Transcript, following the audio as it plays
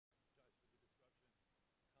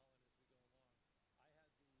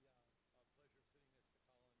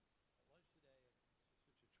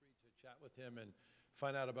with him and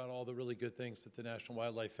find out about all the really good things that the National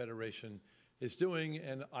Wildlife Federation is doing.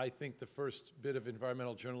 And I think the first bit of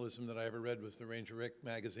environmental journalism that I ever read was the Ranger Rick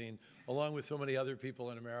magazine, along with so many other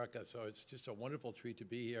people in America. So it's just a wonderful treat to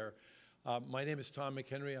be here. My name is Tom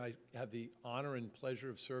McHenry. I have the honor and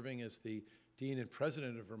pleasure of serving as the Dean and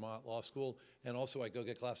President of Vermont Law School, and also I go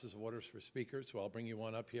get glasses of waters for speakers, so I'll bring you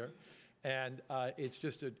one up here. And it's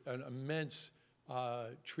just an immense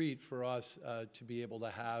treat for us to be able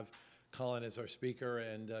to have Collin as our speaker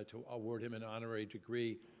and to award him an honorary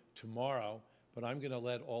degree tomorrow. But I'm going to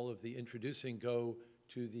let all of the introducing go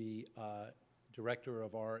to the director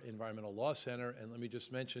of our Environmental Law Center. And let me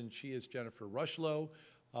just mention, she is Jennifer Rushlow.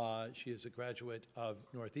 She is a graduate of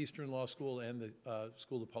Northeastern Law School and the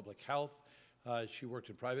School of Public Health. She worked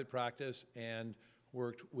in private practice and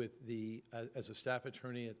worked with as a staff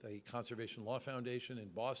attorney at the Conservation Law Foundation in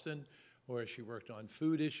Boston, where she worked on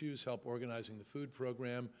food issues, helped organizing the food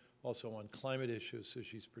program, also on climate issues. So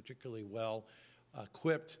she's particularly well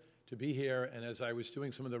equipped to be here. And as I was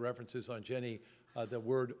doing some of the references on Jenny, the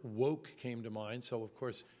word woke came to mind. So of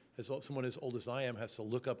course, as someone as old as I am has to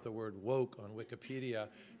look up the word woke on Wikipedia.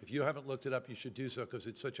 If you haven't looked it up, you should do so, because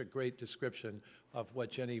it's such a great description of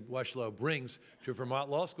what Jenny Rushlow brings to Vermont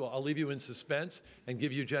Law School. I'll leave you in suspense and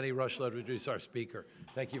give you Jenny Rushlow to introduce our speaker.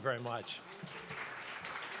 Thank you very much.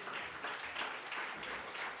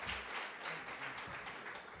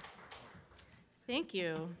 Thank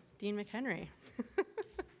you, Dean McHenry.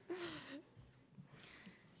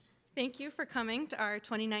 Thank you for coming to our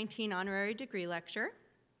 2019 honorary degree lecture.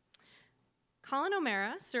 Collin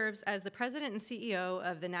O'Mara serves as the president and CEO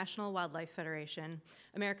of the National Wildlife Federation,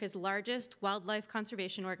 America's largest wildlife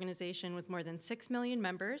conservation organization with more than 6 million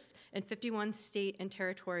members and 51 state and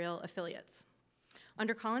territorial affiliates.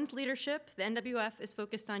 Under Collin's leadership, the NWF is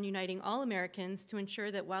focused on uniting all Americans to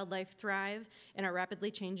ensure that wildlife thrive in our rapidly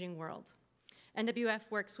changing world. NWF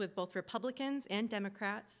works with both Republicans and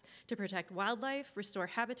Democrats to protect wildlife, restore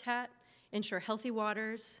habitat, ensure healthy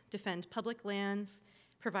waters, defend public lands,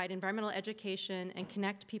 provide environmental education, and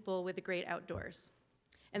connect people with the great outdoors.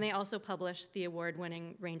 And they also publish the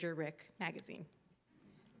award-winning Ranger Rick magazine.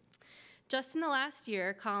 Just in the last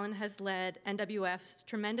year, Collin has led NWF's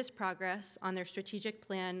tremendous progress on their strategic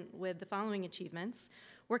plan with the following achievements: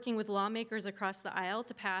 working with lawmakers across the aisle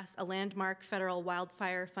to pass a landmark federal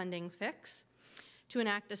wildfire funding fix, to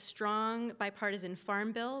enact a strong bipartisan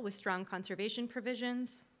farm bill with strong conservation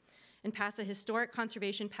provisions, and pass a historic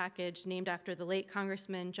conservation package named after the late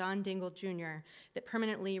Congressman John Dingell Jr. that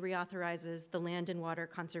permanently reauthorizes the Land and Water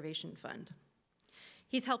Conservation Fund.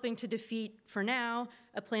 He's helping to defeat, for now,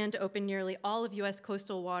 a plan to open nearly all of US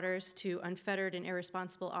coastal waters to unfettered and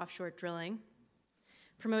irresponsible offshore drilling,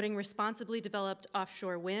 promoting responsibly developed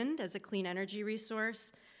offshore wind as a clean energy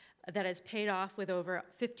resource that has paid off with over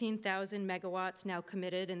 15,000 megawatts now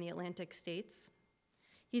committed in the Atlantic states.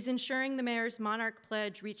 He's ensuring the mayor's Monarch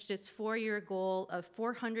Pledge reached its 4-year goal of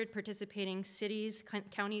 400 participating cities,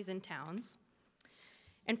 counties, and towns.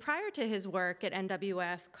 And prior to his work at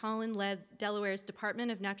NWF, Collin led Delaware's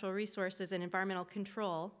Department of Natural Resources and Environmental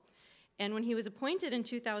Control. And when he was appointed in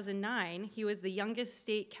 2009, he was the youngest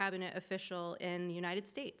state cabinet official in the United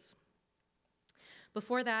States.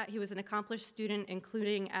 Before that, he was an accomplished student,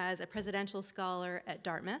 including as a presidential scholar at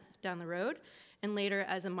Dartmouth, down the road, and later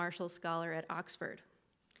as a Marshall Scholar at Oxford.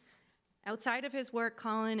 Outside of his work,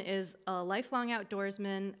 Collin is a lifelong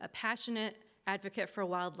outdoorsman, a passionate advocate for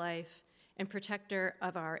wildlife, and protector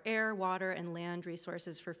of our air, water, and land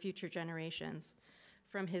resources for future generations.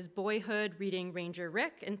 From his boyhood reading Ranger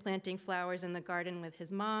Rick and planting flowers in the garden with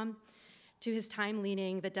his mom, to his time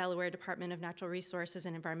leading the Delaware Department of Natural Resources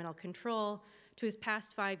and Environmental Control, to his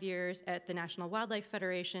past 5 years at the National Wildlife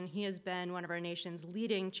Federation, he has been one of our nation's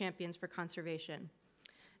leading champions for conservation.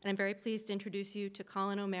 And I'm very pleased to introduce you to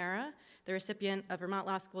Collin O'Mara, the recipient of Vermont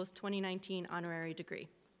Law School's 2019 honorary degree.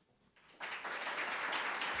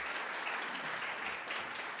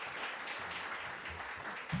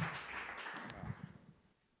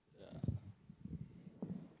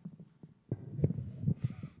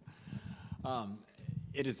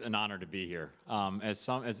 It is an honor to be here. As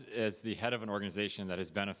the head of an organization that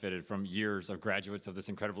has benefited from years of graduates of this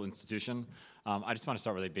incredible institution, I just want to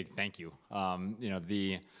start with a big thank you.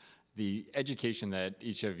 The education that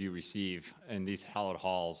each of you receive in these hallowed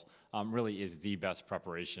halls really is the best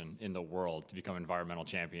preparation in the world to become environmental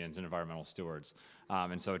champions and environmental stewards.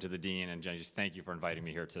 And so to the Dean and Jenny, just thank you for inviting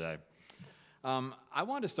me here today. I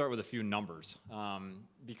wanted to start with a few numbers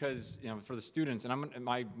because, for the students, and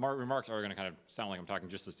my remarks are going to kind of sound like I'm talking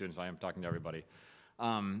just to students, but I am talking to everybody.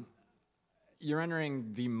 You're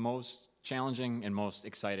entering the most challenging and most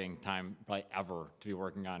exciting time probably ever to be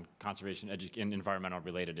working on conservation and environmental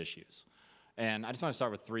related issues. And I just want to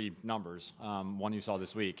start with three numbers. One you saw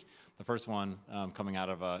this week. The first one coming out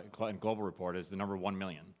of a global report is the number 1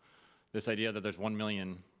 million. This idea that there's 1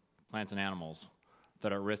 million plants and animals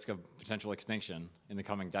that are at risk of potential extinction in the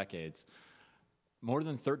coming decades. More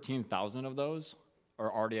than 13,000 of those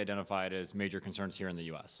are already identified as major concerns here in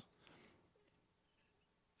the US.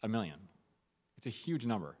 1 million. It's a huge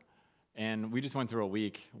number. And we just went through a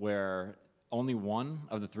week where only one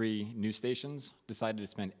of the 3 news stations decided to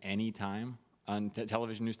spend any time on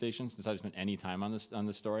television news stations, decided to spend any time on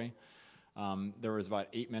this story. There was about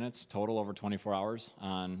 8 minutes total over 24 hours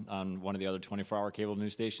on one of the other 24-hour cable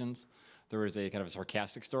news stations. There was a kind of a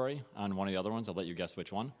sarcastic story on one of the other ones. I'll let you guess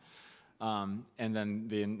which one. And then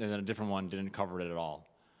a different one didn't cover it at all.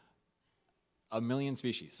 1 million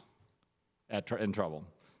species in trouble.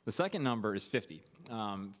 The second number is 50,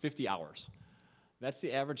 50 hours. That's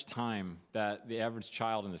the average time that the average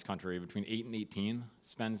child in this country between 8 and 18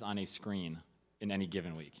 spends on a screen in any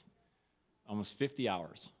given week. Almost 50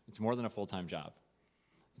 hours. It's more than a full-time job.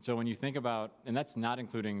 And so when you think about, and that's not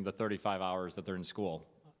including the 35 hours that they're in school,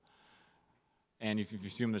 and if you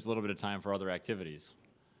assume there's a little bit of time for other activities,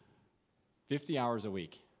 50 hours a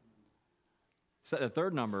week. So the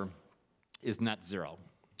third number is net zero.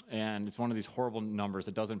 And it's one of these horrible numbers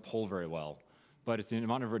that doesn't pull very well. But it's the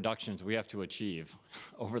amount of reductions we have to achieve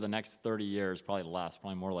over the next 30 years, probably less,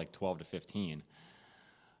 probably more like 12 to 15,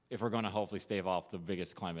 if we're going to hopefully stave off the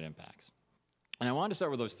biggest climate impacts. And I wanted to start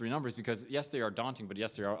with those 3 numbers because, yes, they are daunting, but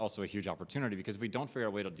yes, they are also a huge opportunity because if we don't figure out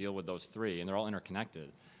a way to deal with those 3, and they're all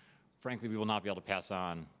interconnected, frankly, we will not be able to pass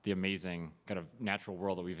on the amazing kind of natural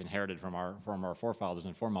world that we've inherited from our forefathers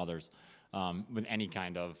and foremothers with any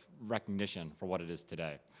kind of recognition for what it is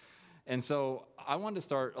today. And so I wanted to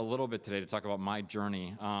start a little bit today to talk about my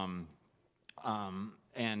journey and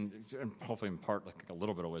hopefully impart like a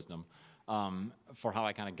little bit of wisdom for how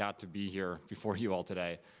I kind of got to be here before you all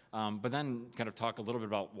today. But then kind of talk a little bit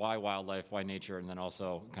about why wildlife, why nature, and then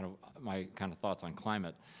also kind of my kind of thoughts on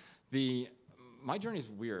climate. My journey is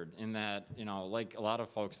weird in that, you know, like a lot of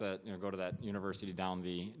folks that go to that university down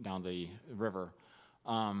the river,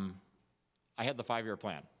 I had the 5-year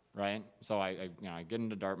plan. Right? So I get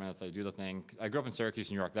into Dartmouth, I do the thing. I grew up in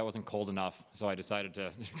Syracuse, New York. That wasn't cold enough, so I decided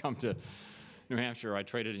to come to New Hampshire. I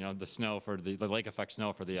traded, the snow for the lake effect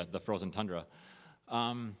snow for the frozen tundra.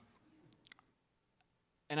 And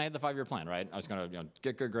I had the 5-year plan, right? I was going to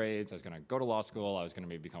get good grades. I was going to go to law school. I was going to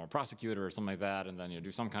maybe become a prosecutor or something like that, and then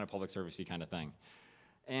do some kind of public service-y kind of thing.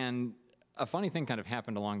 And a funny thing kind of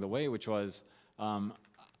happened along the way, which was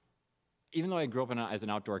even though I grew up as an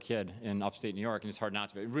outdoor kid in upstate New York, and it's hard not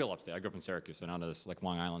to be, real upstate. I grew up in Syracuse, so none of this like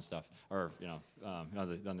Long Island stuff, or none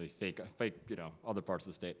of the fake other parts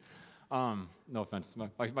of the state. No offense,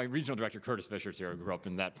 my regional director Curtis Fisher's here grew up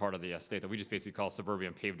in that part of the state that we just basically call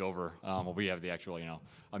suburban paved over. While we have the actual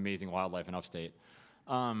amazing wildlife in upstate.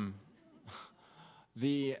 The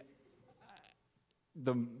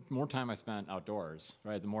more time I spent outdoors,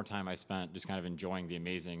 right, the more time I spent just kind of enjoying the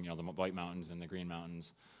amazing, the White Mountains and the Green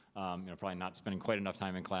Mountains. Probably not spending quite enough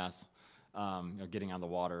time in class, getting on the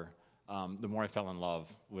water, the more I fell in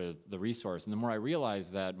love with the resource. And the more I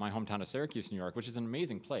realized that my hometown of Syracuse, New York, which is an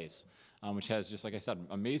amazing place, which has, just like I said,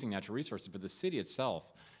 amazing natural resources, but the city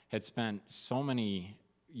itself had spent so many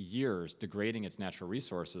years degrading its natural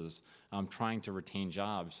resources, trying to retain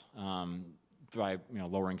jobs by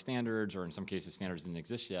lowering standards, or in some cases standards didn't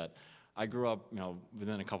exist yet. I grew up,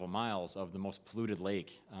 within a couple miles of the most polluted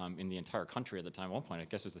lake in the entire country at the time. At one point, I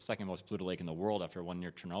guess it was the 2nd most polluted lake in the world after one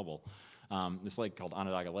near Chernobyl. This lake called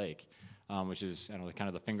Onondaga Lake, which is kind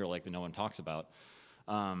of the Finger Lake that no one talks about.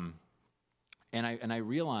 And I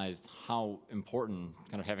realized how important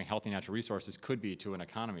kind of having healthy natural resources could be to an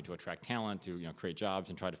economy, to attract talent, to create jobs,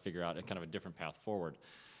 and try to figure out kind of a different path forward.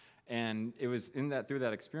 And it was through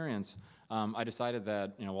that experience, I decided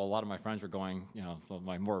that, while a lot of my friends were going,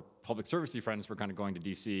 my more public service-y friends were kind of going to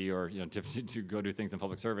DC or, to go do things in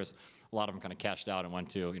public service, a lot of them kind of cashed out and went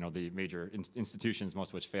to, the major institutions, most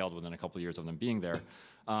of which failed within a couple of years of them being there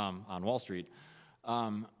on Wall Street.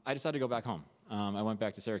 I decided to go back home. I went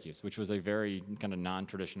back to Syracuse, which was a very kind of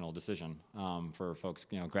non-traditional decision for folks,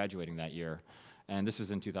 graduating that year. And this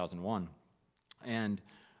was in 2001. And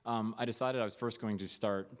I decided I was first going to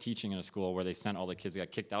start teaching in a school where they sent all the kids that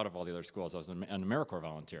got kicked out of all the other schools. I was an AmeriCorps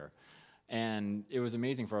volunteer. And it was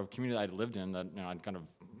amazing for a community I'd lived in that I'd kind of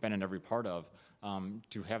been in every part of,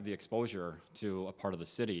 to have the exposure to a part of the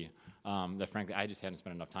city that frankly I just hadn't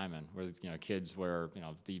spent enough time in, where kids were,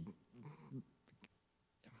 the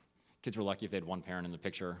Kids were lucky if they had one parent in the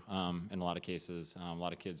picture. In a lot of cases, a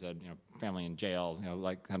lot of kids had family in jail,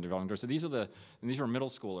 like kind of developing doors. So these were middle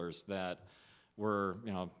schoolers that were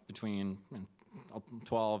between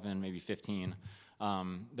 12 and maybe 15.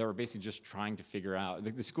 They were basically just trying to figure out,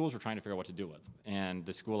 the schools were trying to figure out what to do with. And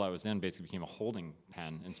the school I was in basically became a holding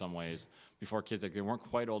pen in some ways before kids, like, they weren't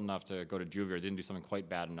quite old enough to go to juvie or didn't do something quite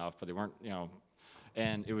bad enough, but they weren't,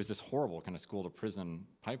 and it was this horrible kind of school to prison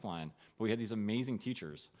pipeline. But we had these amazing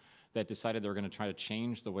teachers that decided they were going to try to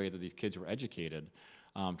change the way that these kids were educated,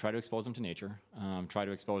 try to expose them to nature, try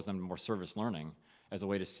to expose them to more service learning as a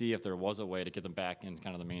way to see if there was a way to get them back in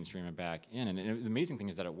kind of the mainstream and back in. And the amazing thing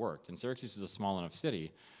is that it worked. And Syracuse is a small enough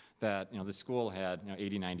city that the school had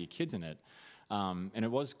 80, 90 kids in it. And it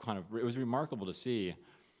was remarkable to see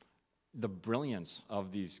the brilliance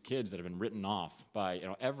of these kids that have been written off by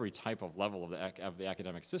every type of level of the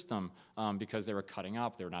academic system because they were cutting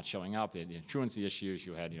up, they were not showing up, they had truancy issues,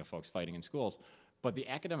 you had folks fighting in schools. But the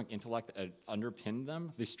academic intellect that underpinned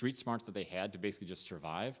them, the street smarts that they had to basically just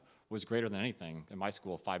survive, was greater than anything in my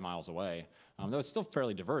school 5 miles away. Though it's still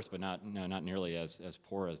fairly diverse, but not nearly as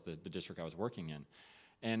poor as the district I was working in.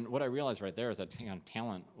 And what I realized right there is that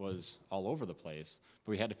talent was all over the place,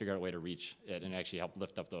 but we had to figure out a way to reach it and actually help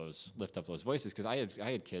lift up those voices. Because I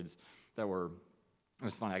had kids that were, it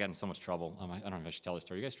was funny, I got in so much trouble. I don't know if I should tell this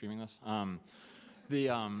story. Are you guys streaming this?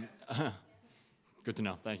 Good to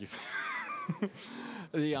know, thank you.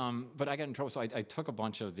 But I got in trouble, so I took a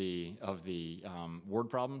bunch of the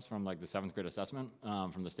word problems from like the 7th grade assessment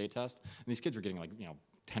from the state test, and these kids were getting like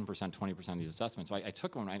 10%, 20% of these assessments. So I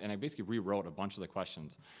took one and I basically rewrote a bunch of the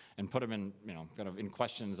questions and put them in kind of in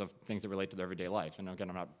questions of things that relate to their everyday life. And again,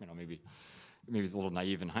 I'm not maybe it's a little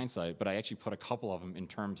naive in hindsight, but I actually put a couple of them in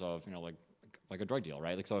terms of like a drug deal,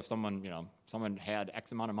 right? Like, so if someone had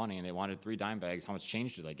X amount of money and they wanted 3 dime bags, how much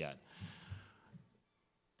change do they get?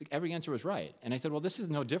 Every answer was right. And I said, well, this is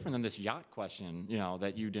no different than this yacht question,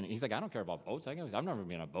 that you didn't. He's like, I don't care about boats. I've never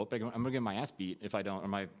been on a boat, but I'm going to get my ass beat if I don't,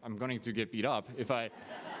 or I'm going to get beat up if I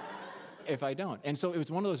don't. And so it was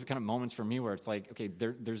one of those kind of moments for me where it's like, okay,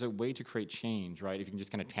 there's a way to create change, right? If you can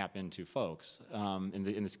just kind of tap into folks in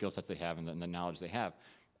the skill sets they have and the knowledge they have.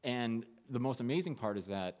 And the most amazing part is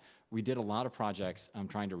that we did a lot of projects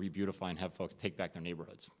trying to re-beautify and have folks take back their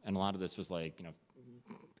neighborhoods. And a lot of this was like,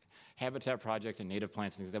 habitat projects and native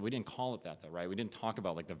plants and things like that. We didn't call it that though, right? We didn't talk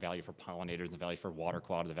about like the value for pollinators, the value for water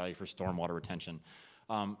quality, the value for stormwater retention.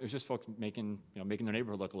 It was just folks making their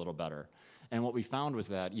neighborhood look a little better. And what we found was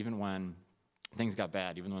that even when things got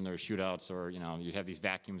bad, even when there were shootouts or, you'd have these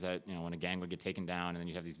vacuums that, when a gang would get taken down, and then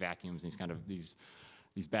you have these vacuums and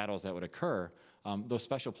these battles that would occur, those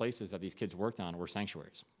special places that these kids worked on were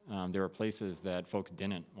sanctuaries. There were places that folks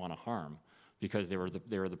didn't want to harm, because they were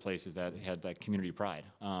the places that had that community pride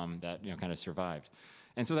that kind of survived.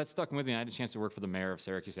 And so that stuck with me. I had a chance to work for the mayor of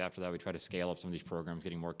Syracuse after that. We tried to scale up some of these programs,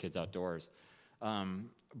 getting more kids outdoors.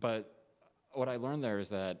 But what I learned there is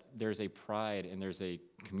that there's a pride and there's a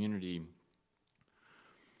community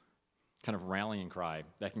kind of rallying cry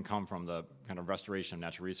that can come from the kind of restoration of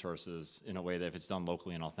natural resources in a way that if it's done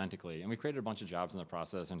locally and authentically. And we created a bunch of jobs in the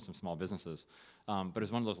process and some small businesses. But it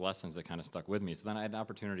was one of those lessons that kind of stuck with me. So then I had an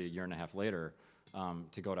opportunity a year and a half later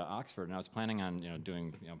to go to Oxford, and I was planning on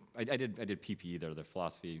doing, I did PPE there, the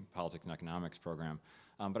Philosophy, Politics, and Economics program.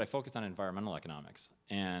 But I focused on environmental economics.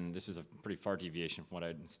 And this was a pretty far deviation from what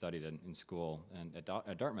I'd studied in school and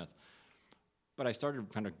at Dartmouth. But I started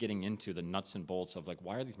kind of getting into the nuts and bolts of like,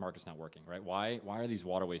 why are these markets not working, right? Why are these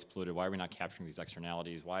waterways polluted? Why are we not capturing these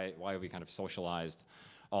externalities? Why have we kind of socialized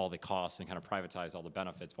all the costs and kind of privatized all the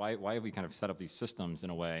benefits? Why have we kind of set up these systems in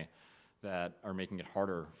a way that are making it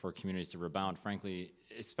harder for communities to rebound, frankly,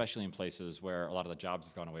 especially in places where a lot of the jobs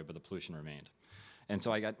have gone away, but the pollution remained. And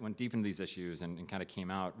so I went deep into these issues and kind of came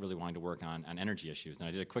out really wanting to work on energy issues. And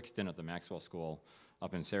I did a quick stint at the Maxwell School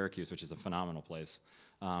up in Syracuse, which is a phenomenal place.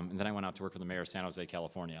 And then I went out to work for the mayor of San Jose,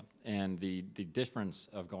 California. And the difference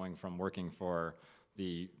of going from working for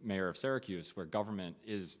the mayor of Syracuse, where government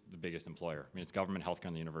is the biggest employer, I mean, it's government, healthcare,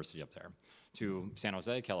 and the university up there, to San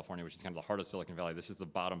Jose, California, which is kind of the heart of Silicon Valley. This is the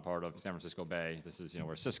bottom part of San Francisco Bay. This is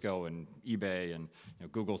where Cisco and eBay and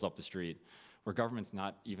Google's up the street, where government's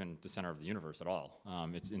not even the center of the universe at all.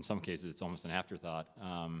 It's in some cases, it's almost an afterthought.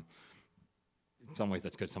 In some ways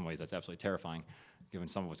that's good, some ways that's absolutely terrifying, given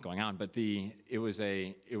some of what's going on. But it was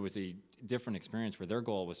a different experience where their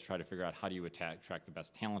goal was to try to figure out how do you attract the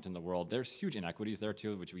best talent in the world. There's huge inequities there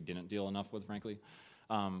too, which we didn't deal enough with, frankly.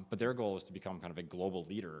 But their goal was to become kind of a global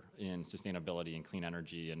leader in sustainability and clean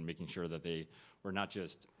energy, and making sure that they were not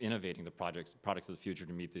just innovating the products of the future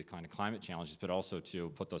to meet the kind of climate challenges, but also to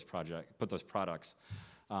put those products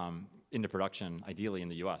into production, ideally in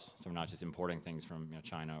the U.S. So we're not just importing things from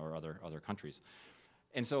China or other countries.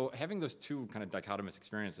 And so having those two kind of dichotomous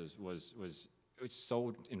experiences was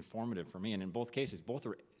so informative for me. And in both cases, both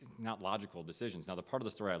are not logical decisions. Now, the part of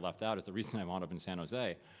the story I left out is the reason I wound up in San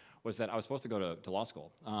Jose was that I was supposed to go to law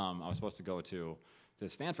school. I was supposed to go to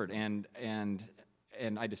Stanford, and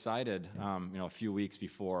I decided, a few weeks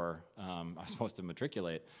before I was supposed to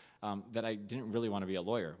matriculate, that I didn't really want to be a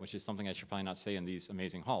lawyer, which is something I should probably not say in these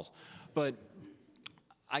amazing halls. But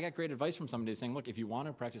I got great advice from somebody saying, look, if you want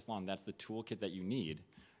to practice law and that's the toolkit that you need,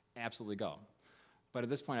 absolutely go. But at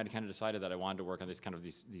this point, I'd kind of decided that I wanted to work on these kind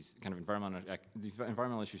of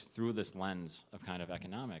environmental issues through this lens of kind of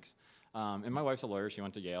economics. And my wife's a lawyer. She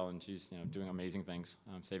went to Yale, and she's doing amazing things,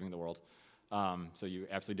 saving the world. So you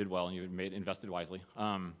absolutely did well, and you invested wisely.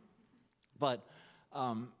 But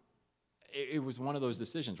it was one of those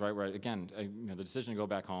decisions, right, where again, the decision to go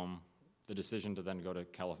back home, the decision to then go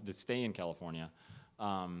to stay in California,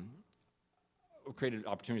 created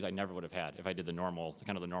opportunities I never would have had if I did the normal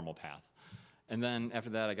path. And then after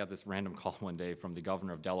that, I got this random call one day from the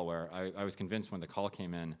governor of Delaware. I was convinced when the call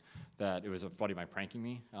came in that it was a buddy of mine pranking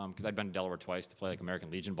me, because I'd been to Delaware twice to play like American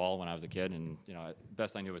Legion ball when I was a kid, and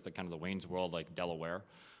best I knew was kind of the Wayne's World, like Delaware.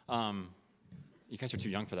 You guys are too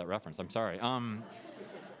young for that reference. I'm sorry.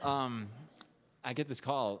 I get this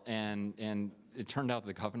call, and it turned out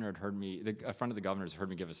the governor had heard me. A friend of the governor's heard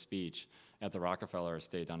me give a speech at the Rockefeller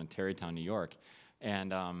Estate down in Tarrytown, New York.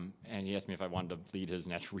 And he asked me if I wanted to lead his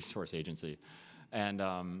natural resource agency. And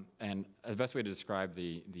the best way to describe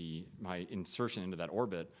my insertion into that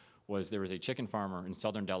orbit was there was a chicken farmer in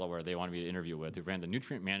southern Delaware they wanted me to interview with who ran the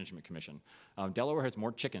Nutrient Management Commission. Delaware has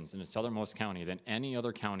more chickens in its southernmost county than any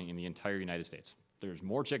other county in the entire United States. There's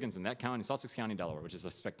more chickens in that county, Sussex County, Delaware, which is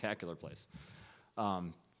a spectacular place.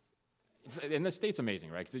 And the state's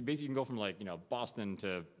amazing, right? Because basically you can go from Boston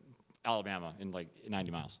to Alabama in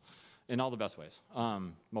 90 miles. In all the best ways,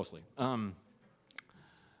 mostly. And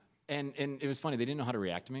it was funny, they didn't know how to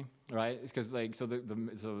react to me, right? Because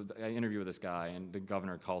so I interview with this guy, and the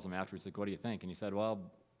governor calls him afterwards, like, what do you think? And he said,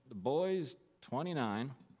 well, the boy's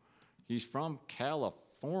 29, he's from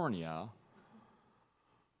California,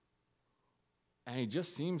 and he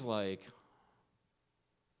just seems like,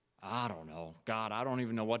 I don't know, God, I don't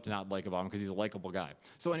even know what to not like about him because he's a likable guy.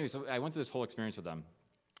 So anyway, so I went through this whole experience with them.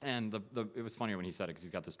 And it was funnier when he said it because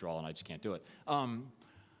he's got this drawl and I just can't do it.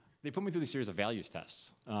 They put me through the series of values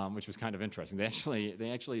tests, which was kind of interesting. They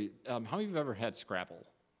actually, how many of you have ever had Scrapple?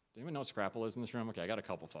 Does anyone know what Scrapple is in this room? Okay, I got a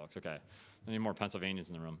couple folks. Okay, I need more Pennsylvanians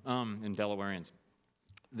in the room, and Delawareans.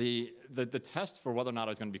 The test for whether or not I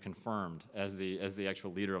was going to be confirmed as the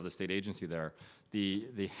actual leader of the state agency there,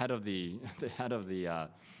 the head of the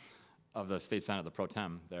state senate, the pro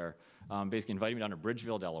tem there, basically invited me down to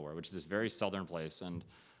Bridgeville, Delaware, which is this very southern place, and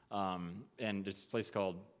this place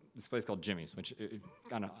called Jimmy's, which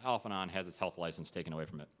kind of off and on has its health license taken away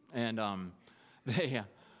from it. And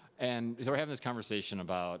so we're having this conversation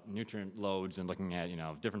about nutrient loads and looking at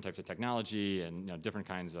different types of technology and different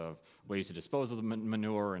kinds of ways to dispose of the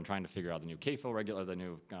manure and trying to figure out the new CAFO the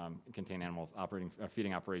new contained animal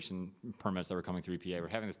feeding operation permits that were coming through EPA. We're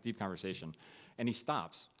having this deep conversation, and he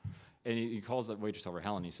stops, and he calls the waitress over,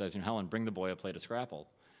 Helen. He says, Helen, bring the boy a plate of Scrapple.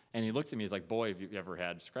 And he looks at me, he's like, boy, have you ever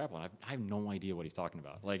had Scrapple? And I have no idea what he's talking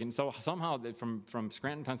about. And so somehow from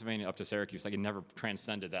Scranton, Pennsylvania up to Syracuse, it never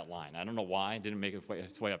transcended that line. I don't know why, it didn't make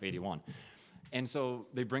its way up 81. And so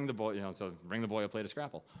they bring the boy, bring the boy a plate of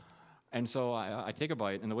Scrapple. And so I take a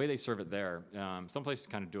bite, and the way they serve it there, some places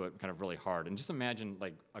kind of do it kind of really hard. And just imagine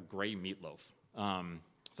a gray meatloaf.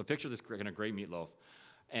 So picture this kind of gray meatloaf.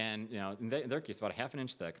 And in their case, about a half an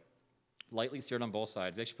inch thick, lightly seared on both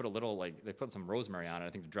sides. They actually put a little, they put some rosemary on it, I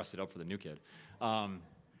think, to dress it up for the new kid. And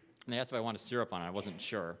they asked if I wanted syrup on it. I wasn't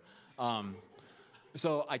sure.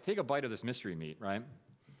 So I take a bite of this mystery meat, right?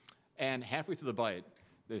 And halfway through the bite,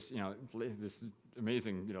 this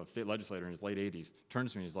amazing, state legislator in his late 80s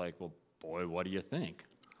turns to me and he's like, well, boy, what do you think?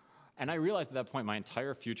 And I realized at that point my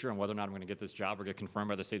entire future and whether or not I'm going to get this job or get confirmed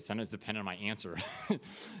by the state senate is dependent on my answer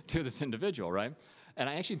to this individual, right? And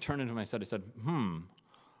I actually turned into him and I said,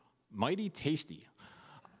 mighty tasty.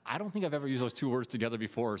 I don't think I've ever used those two words together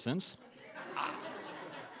before or since. I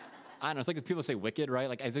don't know, it's like if people say wicked,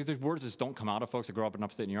 right? There's words that just don't come out of folks that grow up in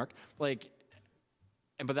upstate New York.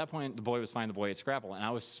 And by that point, the boy was fine, the boy ate Scrapple. And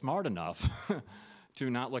I was smart enough to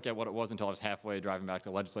not look at what it was until I was halfway driving back to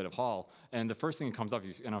the Legislative Hall. And the first thing that comes up,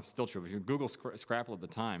 and it's still true, if you Google Scrapple at the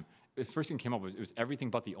time, the first thing that came up was it was everything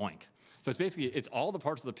but the oink. So it's basically, it's all the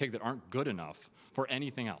parts of the pig that aren't good enough for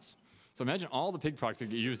anything else. So imagine all the pig products that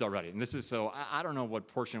get used already. And this is so, I don't know what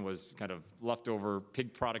portion was kind of leftover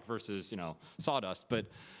pig product versus, sawdust, but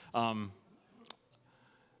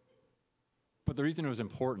the reason it was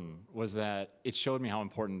important was that it showed me how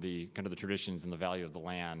important the kind of the traditions and the value of the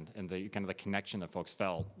land and the kind of the connection that folks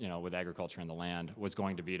felt, with agriculture and the land was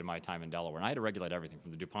going to be to my time in Delaware. And I had to regulate everything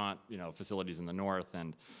from the DuPont, facilities in the north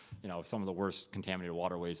and, some of the worst contaminated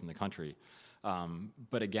waterways in the country.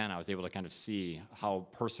 But again, I was able to kind of see how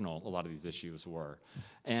personal a lot of these issues were.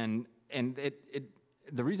 And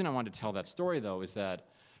the reason I wanted to tell that story, though, is that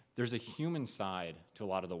there's a human side to a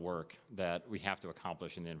lot of the work that we have to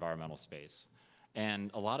accomplish in the environmental space.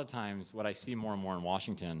 And a lot of times, what I see more and more in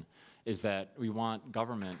Washington is that we want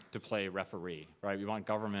government to play referee, right? We want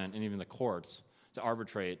government and even the courts to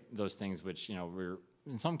arbitrate those things which, we're,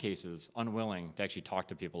 in some cases, unwilling to actually talk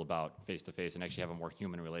to people about face-to-face and actually have a more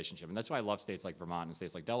human relationship. And that's why I love states like Vermont and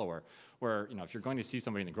states like Delaware, where, if you're going to see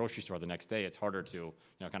somebody in the grocery store the next day, it's harder to,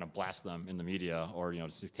 kind of blast them in the media or,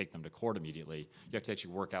 just take them to court immediately. You have to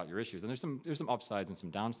actually work out your issues. And there's some upsides and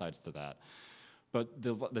some downsides to that. But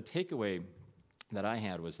the takeaway that I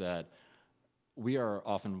had was that we are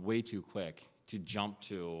often way too quick to jump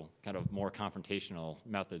to kind of more confrontational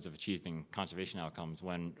methods of achieving conservation outcomes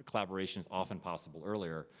when collaboration is often possible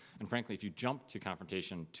earlier. And frankly, if you jump to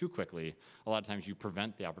confrontation too quickly, a lot of times you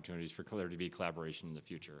prevent the opportunities for there to be collaboration in the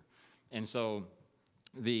future. And so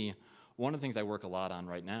one of the things I work a lot on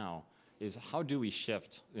right now is how do we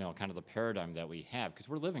shift, kind of the paradigm that we have, because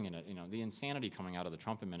we're living in it, the insanity coming out of the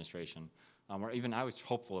Trump administration. Or even I was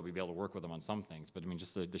hopeful that we'd be able to work with them on some things, but I mean,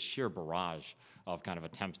 just the sheer barrage of kind of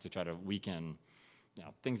attempts to try to weaken,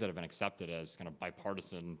 things that have been accepted as kind of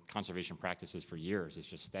bipartisan conservation practices for years is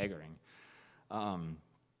just staggering.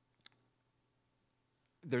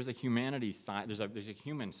 There's a humanity side, there's a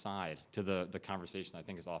human side to the conversation I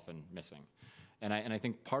think is often missing. And I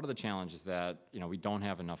think part of the challenge is that, we don't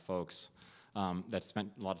have enough folks that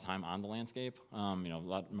spent a lot of time on the landscape. A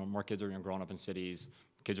lot more kids are growing up in cities.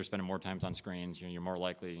 Kids are spending more time on screens. You're more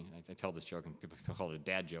likely, I tell this joke and people still call it a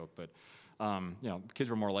dad joke, but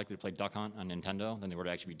kids were more likely to play duck hunt on Nintendo than they were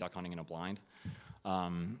to actually be duck hunting in a blind.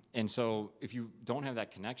 And so if you don't have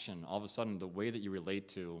that connection, all of a sudden the way that you relate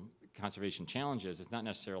to conservation challenges is not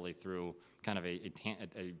necessarily through kind of a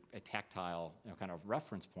tactile kind of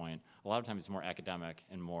reference point. A lot of times it's more academic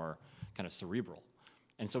and more kind of cerebral.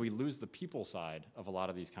 And so we lose the people side of a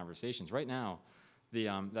lot of these conversations. Right now,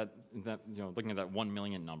 looking at that 1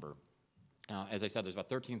 million number, as I said, there's about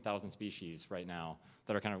 13,000 species right now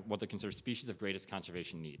that are kind of what they consider species of greatest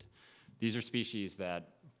conservation need. These are species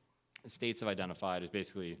that states have identified as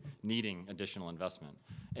basically needing additional investment.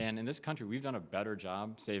 And in this country, we've done a better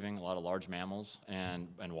job saving a lot of large mammals and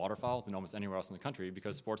waterfowl than almost anywhere else in the country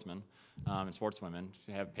because sportsmen and sportswomen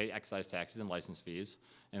pay excise taxes and license fees,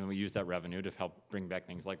 and we use that revenue to help bring back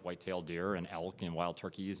things like white-tailed deer and elk and wild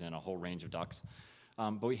turkeys and a whole range of ducks.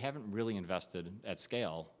 But we haven't really invested at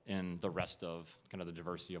scale in the rest of kind of the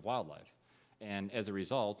diversity of wildlife. And as a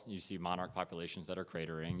result, you see monarch populations that are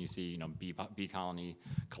cratering. You see, bee colony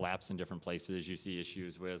collapse in different places. You see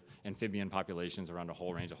issues with amphibian populations around a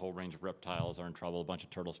whole range. A whole range of reptiles are in trouble. A bunch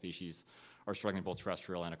of turtle species are struggling, both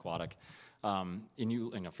terrestrial and aquatic.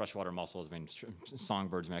 Freshwater mussels,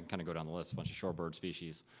 songbirds. I can kind of go down the list. A bunch of shorebird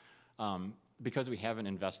species. Because we haven't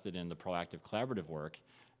invested in the proactive collaborative work,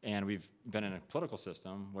 and we've been in a political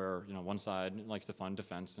system where one side likes to fund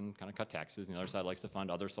defense and kind of cut taxes, and the other side likes to fund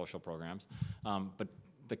other social programs. But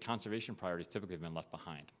the conservation priorities typically have been left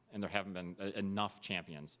behind, and there haven't been enough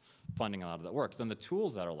champions funding a lot of that work. Then the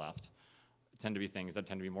tools that are left tend to be things that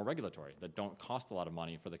tend to be more regulatory, that don't cost a lot of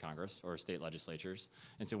money for the Congress or state legislatures,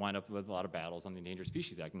 and so wind up with a lot of battles on the Endangered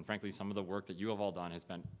Species Act. And frankly, some of the work that you have all done has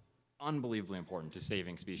been unbelievably important to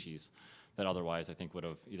saving species that otherwise I think would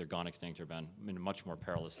have either gone extinct or been in a much more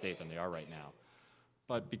perilous state than they are right now.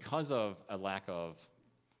 But because of a lack of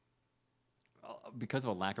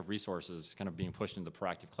resources kind of being pushed into the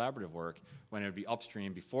proactive collaborative work, when it would be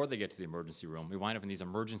upstream before they get to the emergency room, we wind up in these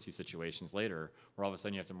emergency situations later where all of a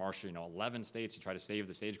sudden you have to marshal 11 states to try to save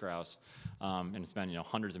the sage grouse and spend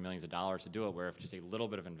hundreds of millions of dollars to do it, where if just a little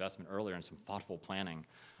bit of investment earlier and some thoughtful planning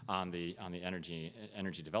on the energy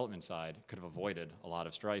development side could have avoided a lot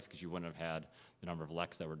of strife because you wouldn't have had the number of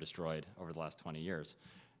leks that were destroyed over the last 20 years.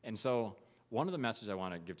 And so one of the messages I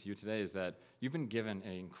want to give to you today is that you've been given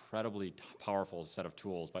an incredibly powerful set of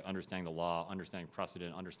tools by understanding the law, understanding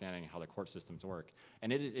precedent, understanding how the court systems work.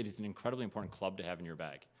 And it is an incredibly important club to have in your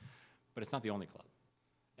bag. But it's not the only club.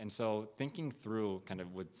 And so thinking through kind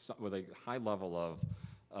of with a high level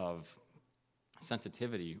of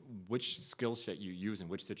sensitivity, which skill set you use in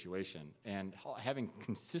which situation, and having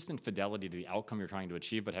consistent fidelity to the outcome you're trying to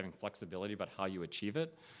achieve, but having flexibility about how you achieve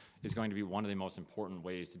it is going to be one of the most important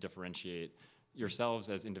ways to differentiate yourselves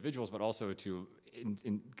as individuals, but also to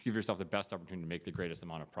give yourself the best opportunity to make the greatest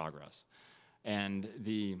amount of progress. And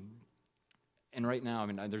right now, I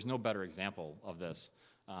mean, there's no better example of this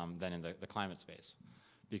than in the climate space,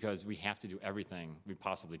 because we have to do everything we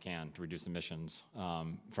possibly can to reduce emissions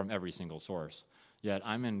from every single source. Yet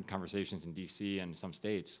I'm in conversations in DC and some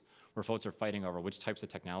states where folks are fighting over which types of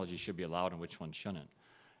technology should be allowed and which ones shouldn't.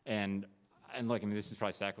 And look, I mean, this is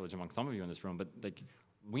probably sacrilege among some of you in this room, but like,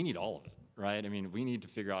 we need all of it, right? I mean, we need to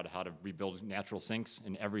figure out how to rebuild natural sinks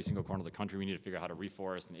in every single corner of the country. We need to figure out how to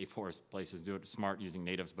reforest and afforest places, do it smart using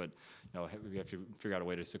natives, but we have to figure out a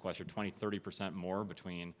way to sequester 20, 30% more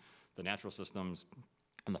between the natural systems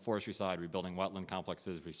on the forestry side, rebuilding wetland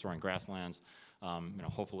complexes, restoring grasslands,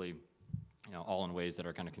 hopefully, all in ways that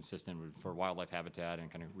are kind of consistent for wildlife habitat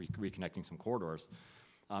and kind of reconnecting some corridors,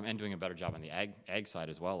 and doing a better job on the ag side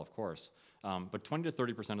as well, of course. But 20 to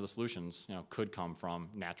 30% of the solutions, could come from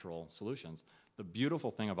natural solutions. The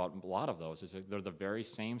beautiful thing about a lot of those is that they're the very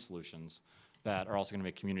same solutions that are also going to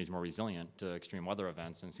make communities more resilient to extreme weather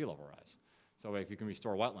events and sea level rise. So if you can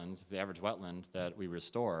restore wetlands, the average wetland that we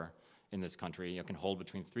restore in this country can hold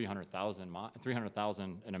between 300,000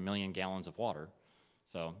 and 1 million gallons of water.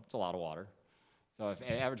 So it's a lot of water. So if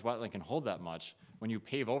an average wetland can hold that much, when you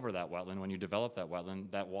pave over that wetland, when you develop that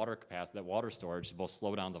wetland, that water capacity, that water storage to both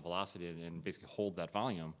slow down the velocity and basically hold that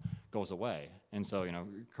volume goes away. And so,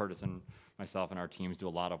 Curtis and myself and our teams do a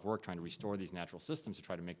lot of work trying to restore these natural systems to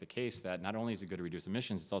try to make the case that not only is it good to reduce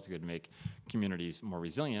emissions, it's also good to make communities more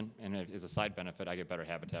resilient. And as a side benefit, I get better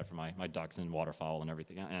habitat for my ducks and waterfowl and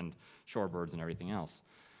everything, and shorebirds and everything else.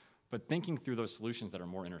 But thinking through those solutions that are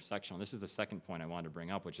more intersectional, this is the second point I wanted to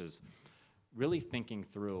bring up, which is really thinking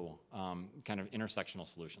through kind of intersectional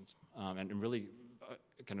solutions and really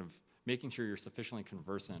kind of making sure you're sufficiently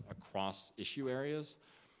conversant across issue areas.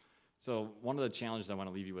 So one of the challenges I want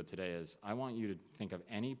to leave you with today is I want you to think of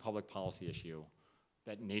any public policy issue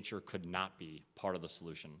that nature could not be part of the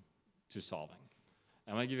solution to solving.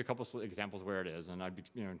 And I'm going to give you a couple of examples where it is, and I'd be,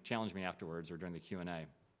 challenge me afterwards or during the Q&A.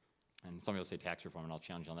 And somebody will say tax reform, and I'll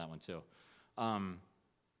challenge you on that one too.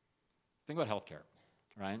 Think about healthcare,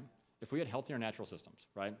 right? If we had healthier natural systems,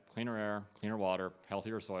 right? Cleaner air, cleaner water,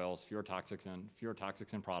 healthier soils, fewer toxics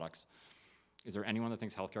in products, is there anyone that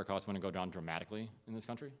thinks healthcare costs want to go down dramatically in this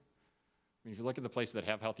country? I mean, if you look at the places that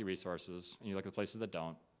have healthy resources and you look at the places that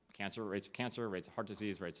don't, rates of cancer, rates of heart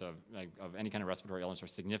disease, rates of any kind of respiratory illness are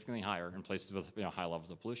significantly higher in places with high levels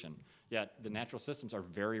of pollution. Yet the natural systems are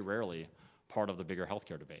very rarely part of the bigger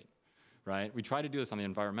healthcare debate. Right? We try to do this on the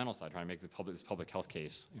environmental side, trying to make this public health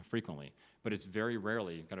case frequently, but it's very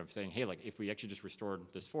rarely kind of saying, hey, like if we actually just restored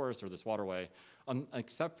this forest or this waterway,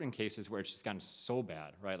 except in cases where it's just gotten so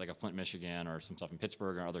bad, right? Like a Flint, Michigan, or some stuff in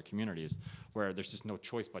Pittsburgh or other communities where there's just no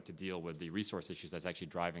choice but to deal with the resource issues that's actually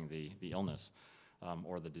driving the illness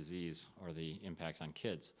or the disease or the impacts on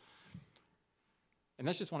kids. And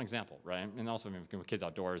that's just one example, right? And also, with kids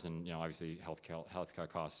outdoors and, obviously healthcare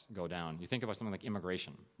costs go down. You think about something like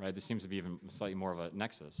immigration, right? This seems to be even slightly more of a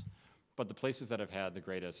nexus. But the places that have had the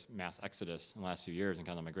greatest mass exodus in the last few years and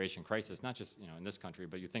kind of the migration crisis, not just, in this country,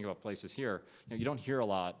 but you think about places here, you don't hear a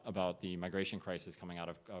lot about the migration crisis coming out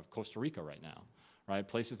of Costa Rica right now, right?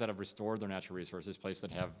 Places that have restored their natural resources, places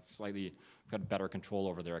that have slightly got better control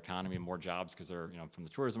over their economy, more jobs because they're, from the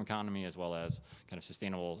tourism economy as well as kind of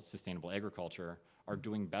sustainable agriculture, are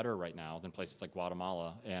doing better right now than places like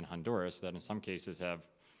Guatemala and Honduras that in some cases have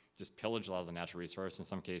just pillaged a lot of the natural resource. In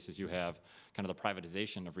some cases you have kind of the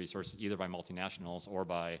privatization of resources either by multinationals or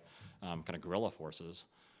by kind of guerrilla forces.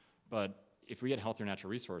 But if we had healthier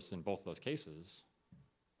natural resources in both of those cases,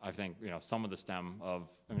 I think some of the stem of,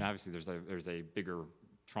 obviously there's a bigger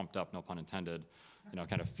trumped up, no pun intended,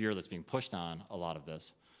 kind of fear that's being pushed on a lot of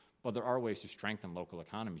this. But there are ways to strengthen local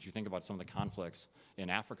economies. You think about some of the conflicts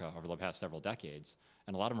in Africa over the past several decades,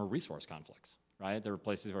 and a lot of them are resource conflicts, right? There are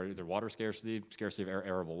places where there's water scarcity of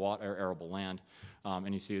arable land,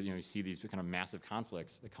 and you see these kind of massive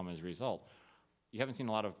conflicts that come as a result. You haven't seen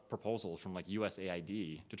a lot of proposals from like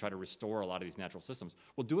USAID to try to restore a lot of these natural systems.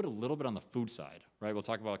 We'll do it a little bit on the food side, right? We'll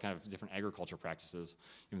talk about kind of different agriculture practices,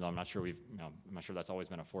 even though I'm not sure that's always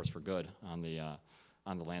been a force for good on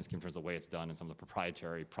the landscape in terms of the way it's done and some of the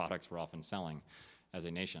proprietary products we're often selling as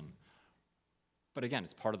a nation. But again,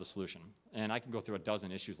 it's part of the solution. And I can go through a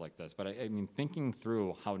dozen issues like this, but I mean, thinking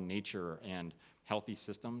through how nature and healthy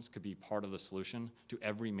systems could be part of the solution to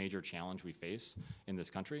every major challenge we face in this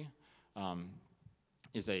country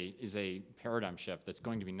is a paradigm shift that's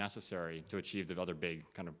going to be necessary to achieve the other big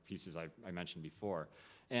kind of pieces I mentioned before.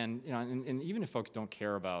 And, you know, and even if folks don't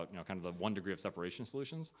care about, you know, kind of the 1 degree of separation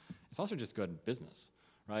solutions, it's also just good business,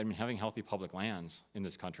 right? I mean, having healthy public lands in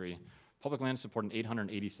this country, public lands support an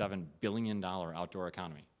 $887 billion outdoor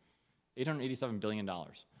economy. $887 billion.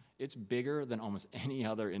 It's bigger than almost any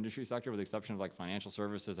other industry sector with the exception of like financial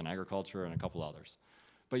services and agriculture and a couple others.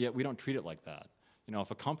 But yet we don't treat it like that. You know,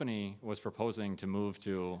 if a company was proposing to move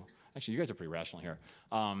to, actually, you guys are pretty rational here.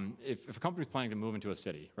 If a company's planning to move into a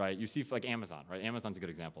city, right, you see like Amazon, right? Amazon's a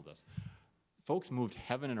good example of this. Folks moved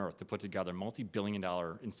heaven and earth to put together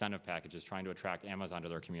multi-billion-dollar incentive packages trying to attract Amazon to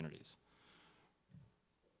their communities.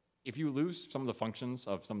 If you lose some of the functions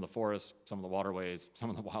of some of the forests, some of the waterways,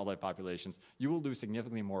 some of the wildlife populations, you will lose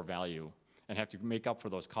significantly more value and have to make up for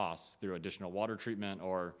those costs through additional water treatment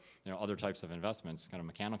or, you know, other types of investments, kind of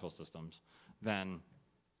mechanical systems, than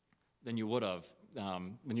you would have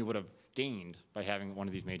gained by having one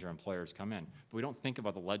of these major employers come in. But we don't think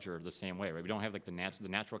about the ledger the same way, right? We don't have like the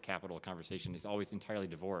natural capital conversation. It's always entirely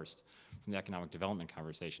divorced from the economic development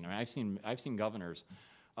conversation. I mean, I've seen governors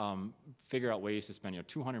figure out ways to spend, you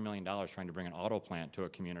know, $200 million trying to bring an auto plant to a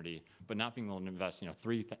community, but not being willing to invest, you know,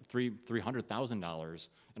 $300,000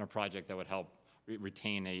 in a project that would help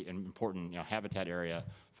retain an important, you know, habitat area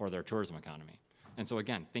for their tourism economy. And so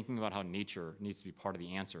again, thinking about how nature needs to be part of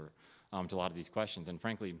the answer to a lot of these questions. And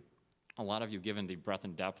frankly, a lot of you, given the breadth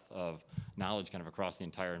and depth of knowledge kind of across the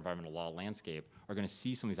entire environmental law landscape, are going to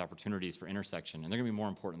see some of these opportunities for intersection, and they're going to be more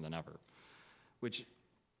important than ever. Which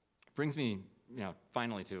brings me, you know,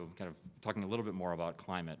 finally to kind of talking a little bit more about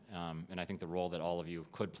climate, and I think the role that all of you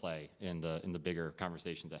could play in the bigger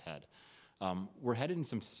conversations ahead. We're headed in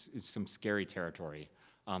some scary territory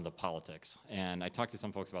on the politics, and I talked to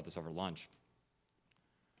some folks about this over lunch.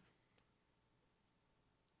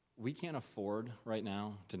 We can't afford right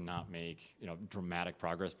now to not make, you know, dramatic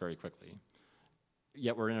progress very quickly.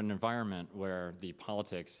 Yet we're in an environment where the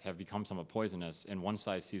politics have become somewhat poisonous, and one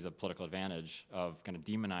side sees a political advantage of kind of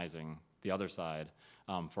demonizing the other side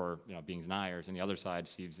for, you know, being deniers, and the other side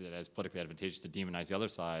sees it as politically advantageous to demonize the other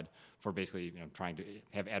side for basically, you know, trying to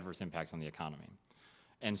have adverse impacts on the economy.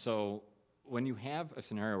 And so when you have a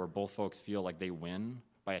scenario where both folks feel like they win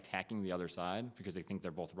by attacking the other side because they think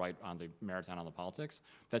they're both right on the merits and on the politics,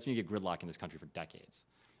 that's when you get gridlock in this country for decades.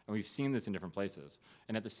 And we've seen this in different places.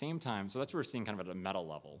 And at the same time, so that's what we're seeing kind of at a meta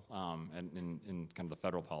level and in kind of the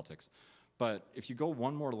federal politics. But if you go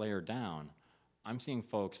one more layer down, I'm seeing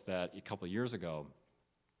folks that a couple of years ago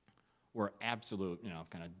were absolute, you know,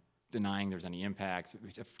 kind of denying there's any impacts,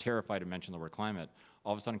 terrified to mention the word climate,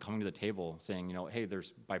 all of a sudden coming to the table saying, you know, hey,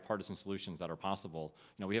 there's bipartisan solutions that are possible.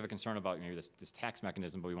 You know, we have a concern about maybe this tax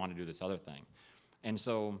mechanism, but we want to do this other thing. And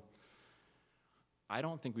so I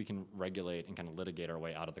don't think we can regulate and kind of litigate our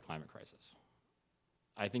way out of the climate crisis.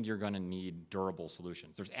 I think you're going to need durable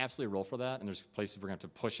solutions. There's absolutely a role for that, and there's places we're going to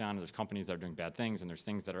have to push on, and there's companies that are doing bad things, and there's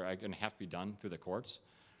things that are going to have to be done through the courts.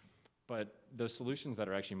 But the solutions that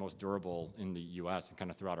are actually most durable in the US and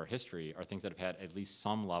kind of throughout our history are things that have had at least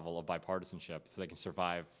some level of bipartisanship so they can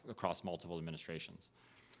survive across multiple administrations.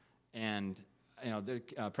 And, you know,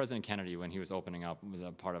 President Kennedy, when he was opening up with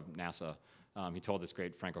a part of NASA, he told this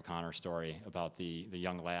great Frank O'Connor story about the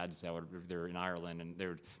young lads that they're in Ireland, and they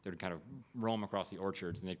would kind of roam across the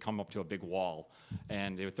orchards, and they'd come up to a big wall,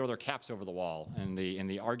 and they would throw their caps over the wall. And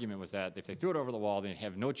the argument was that if they threw it over the wall, they'd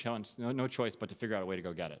have no choice but to figure out a way to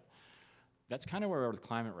go get it. That's kind of where we're with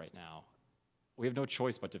climate right now. We have no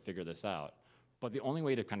choice but to figure this out. But the only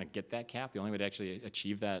way to kind of get that cap, the only way to actually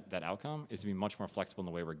achieve that outcome is to be much more flexible in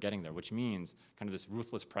the way we're getting there, which means kind of this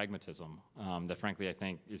ruthless pragmatism that frankly I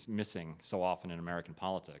think is missing so often in American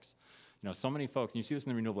politics. You know, so many folks, and you see this in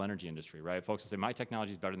the renewable energy industry, right? Folks will say, my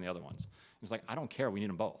technology is better than the other ones. And it's like, I don't care, we need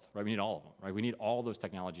them both, right? We need all of them, right? We need all those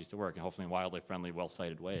technologies to work, and hopefully in wildlife-friendly,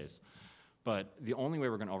 well-sited ways. But the only way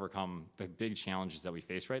we're gonna overcome the big challenges that we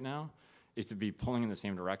face right now is to be pulling in the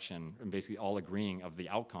same direction and basically all agreeing of the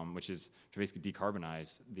outcome, which is to basically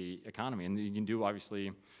decarbonize the economy. And you can do,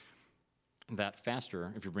 obviously, that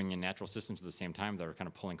faster if you're bringing in natural systems at the same time that are kind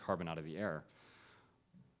of pulling carbon out of the air.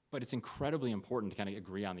 But it's incredibly important to kind of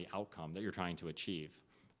agree on the outcome that you're trying to achieve.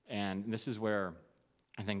 And this is where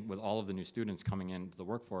I think with all of the new students coming into the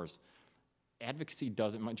workforce, advocacy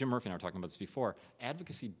doesn't, Jim Murphy and I were talking about this before,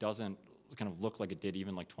 advocacy doesn't kind of look like it did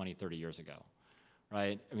even like 20, 30 years ago.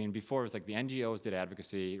 Right? I mean, before it was like the NGOs did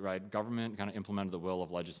advocacy, right? Government kind of implemented the will of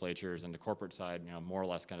legislatures, and the corporate side, you know, more or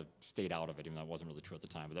less kind of stayed out of it, even though it wasn't really true at the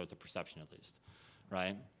time, but that was the perception at least,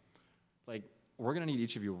 right? Like, we're gonna need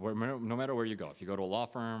each of you, no matter where you go. If you go to a law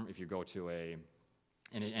firm, if you go to a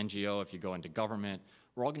in an NGO, if you go into government,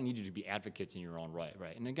 we're all going to need you to be advocates in your own right,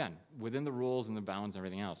 right? And again, within the rules and the bounds and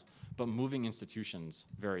everything else, but moving institutions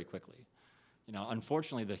very quickly. You know,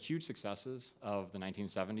 unfortunately, the huge successes of the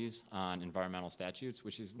 1970s on environmental statutes,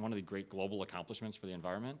 which is one of the great global accomplishments for the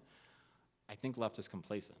environment, I think left us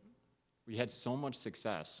complacent. We had so much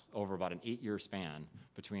success over about an 8-year span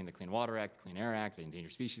between the Clean Water Act, the Clean Air Act, the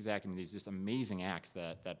Endangered Species Act. I mean, these just amazing acts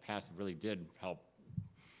that passed that really did help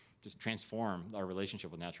just transform our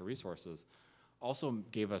relationship with natural resources. Also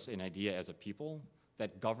gave us an idea as a people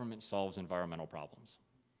that government solves environmental problems.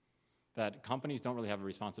 That companies don't really have a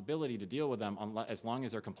responsibility to deal with them as long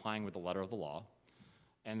as they're complying with the letter of the law,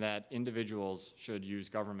 and that individuals should use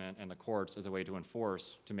government and the courts as a way to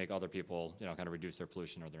enforce to make other people, you know, kind of reduce their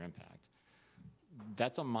pollution or their impact.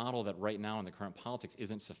 That's a model that right now in the current politics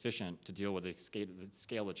isn't sufficient to deal with the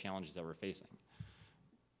scale of the challenges that we're facing.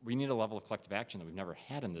 We need a level of collective action that we've never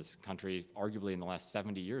had in this country, arguably in the last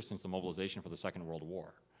 70 years since the mobilization for the Second World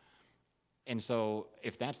War. And so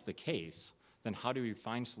if that's the case, then how do we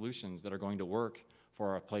find solutions that are going to work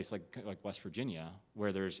for a place like West Virginia,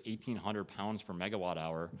 where there's 1,800 pounds per megawatt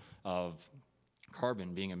hour of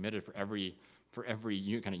carbon being emitted for every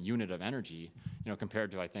kind of unit of energy, you know,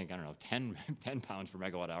 compared to, I think, I don't know, 10 pounds per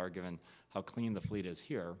megawatt hour, given how clean the fleet is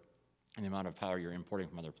here and the amount of power you're importing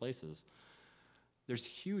from other places. There's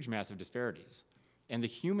huge, massive disparities. And the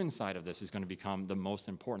human side of this is going to become the most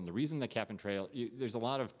important. The reason the cap-and-trade, there's a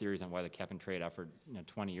lot of theories on why the cap-and-trade effort, you know,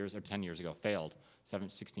 20 years or 10 years ago failed,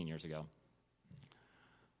 16 years ago.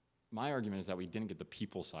 My argument is that we didn't get the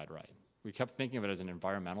people side right. We kept thinking of it as an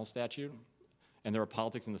environmental statute, and there were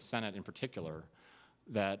politics in the Senate in particular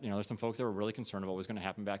that, you know, there's some folks that were really concerned about what was going to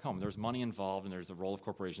happen back home. There's money involved, and there's the role of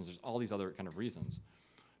corporations, there's all these other kind of reasons.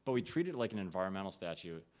 But we treated it like an environmental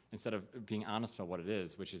statute instead of being honest about what it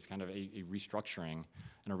is, which is kind of a restructuring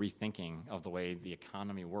and a rethinking of the way the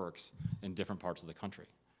economy works in different parts of the country.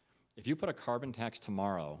 If you put a carbon tax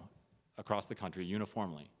tomorrow across the country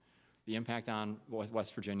uniformly, the impact on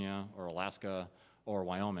West Virginia or Alaska or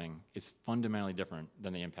Wyoming is fundamentally different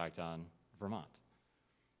than the impact on Vermont.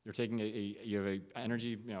 You're taking you have a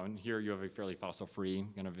energy, you know, and here you have a fairly fossil-free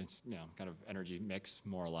kind of energy mix,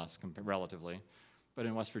 more or less, relatively. But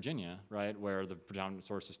in West Virginia, right, where the predominant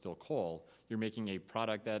source is still coal, you're making a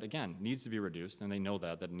product that, again, needs to be reduced, and they know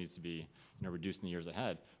that it needs to be, you know, reduced in the years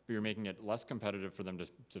ahead. But you're making it less competitive for them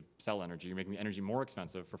to sell energy. You're making the energy more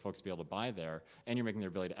expensive for folks to be able to buy there, and you're making their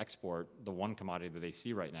ability to export the one commodity that they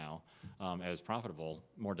see right now as profitable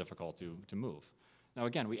more difficult to move. Now,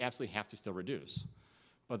 again, we absolutely have to still reduce.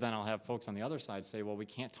 But then I'll have folks on the other side say, well, we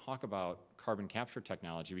can't talk about carbon capture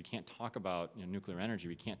technology. We can't talk about, you know, nuclear energy.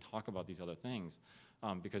 We can't talk about these other things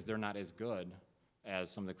because they're not as good as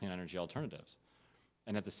some of the clean energy alternatives.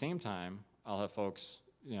 And at the same time, I'll have folks,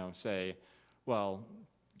 you know, say, well,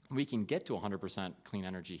 we can get to 100% clean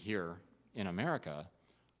energy here in America.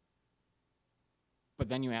 But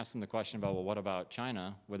then you ask them the question about, well, what about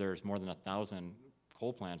China, where there's more than 1,000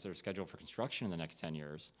 coal plants that are scheduled for construction in the next 10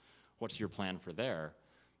 years? What's your plan for there?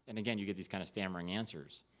 And again, you get these kind of stammering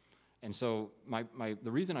answers. And so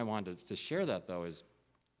the reason I wanted to share that, though, is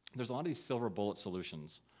there's a lot of these silver bullet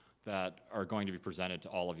solutions that are going to be presented to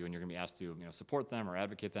all of you, and you're going to be asked to, you know, support them or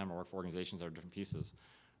advocate them or work for organizations that are different pieces.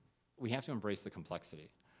 We have to embrace the complexity,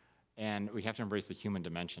 and we have to embrace the human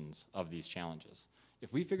dimensions of these challenges.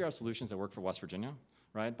 If we figure out solutions that work for West Virginia,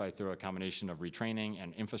 right, through a combination of retraining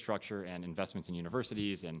and infrastructure and investments in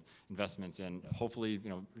universities and investments in, hopefully, you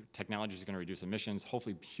know, technologies are going to reduce emissions,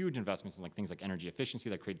 hopefully huge investments in things like energy efficiency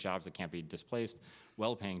that create jobs that can't be displaced,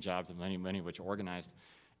 well-paying jobs, many of which are organized.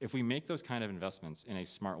 If we make those kind of investments in a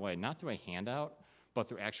smart way, not through a handout, but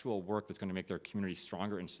through actual work that's going to make their community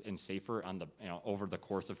stronger and safer on the, you know, over the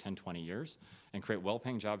course of 10, 20 years, and create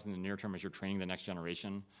well-paying jobs in the near term as you're training the next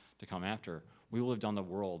generation to come after, we will have done the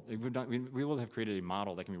world. We will have created a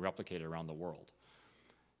model that can be replicated around the world.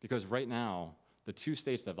 Because right now, the two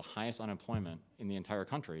states that have the highest unemployment in the entire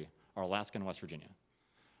country are Alaska and West Virginia,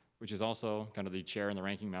 which is also kind of the chair and the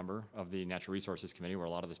ranking member of the Natural Resources Committee, where a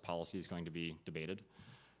lot of this policy is going to be debated.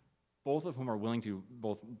 Both of whom are willing to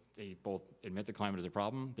both admit the climate is a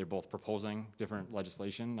problem. They're both proposing different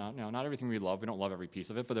legislation. Not everything we love. We don't love every piece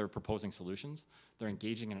of it, but they're proposing solutions. They're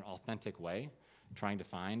engaging in an authentic way, trying to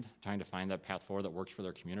find that path forward that works for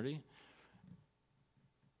their community.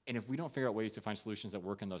 And if we don't figure out ways to find solutions that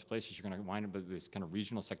work in those places, you're going to wind up with this kind of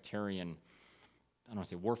regional sectarian, I don't want to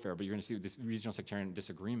say warfare, but you're going to see this regional sectarian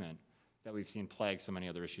disagreement that we've seen plague so many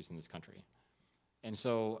other issues in this country. And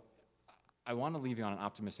so I want to leave you on an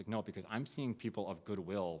optimistic note because I'm seeing people of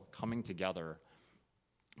goodwill coming together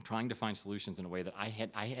trying to find solutions in a way that I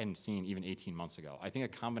hadn't seen even 18 months ago. I think a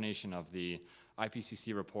combination of the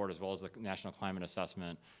IPCC report as well as the National Climate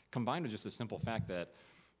Assessment, combined with just the simple fact that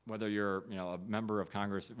whether you're a member of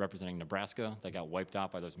Congress representing Nebraska that got wiped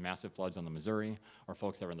out by those massive floods on the Missouri, or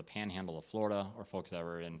folks that were in the panhandle of Florida, or folks that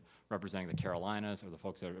were representing the Carolinas, or the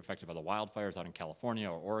folks that are affected by the wildfires out in California,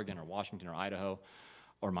 or Oregon, or Washington, or Idaho,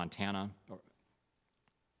 or Montana,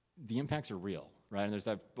 the impacts are real, right? And there's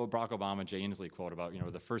that Barack Obama, Jay Inslee quote about,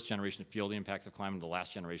 the first generation to feel the impacts of climate, the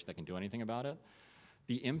last generation that can do anything about it.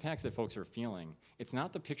 The impacts that folks are feeling, it's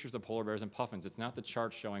not the pictures of polar bears and puffins, it's not the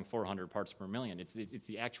charts showing 400 parts per million, it's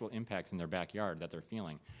the actual impacts in their backyard that they're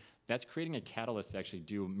feeling. That's creating a catalyst to actually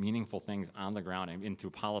do meaningful things on the ground and through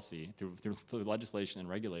policy, through legislation and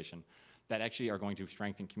regulation that actually are going to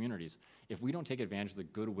strengthen communities. If we don't take advantage of the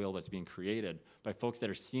goodwill that's being created by folks that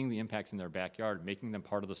are seeing the impacts in their backyard, making them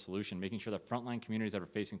part of the solution, making sure that frontline communities that are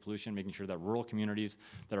facing pollution, making sure that rural communities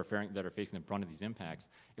that are facing the brunt of these impacts,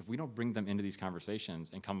 if we don't bring them into these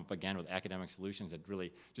conversations and come up again with academic solutions that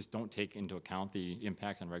really just don't take into account the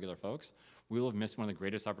impacts on regular folks, we will have missed one of the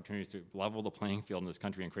greatest opportunities to level the playing field in this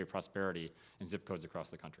country and create prosperity in zip codes across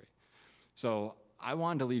the country. So I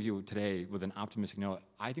wanted to leave you today with an optimistic note.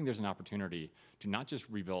 I think there's an opportunity to not just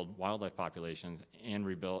rebuild wildlife populations and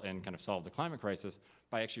rebuild and kind of solve the climate crisis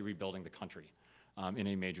by actually rebuilding the country in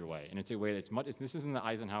a major way. And it's a way that's this isn't the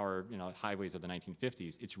Eisenhower highways of the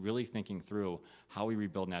 1950s. It's really thinking through how we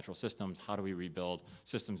rebuild natural systems, how do we rebuild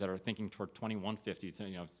systems that are thinking toward 2150,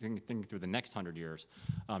 thinking through the next 100 years,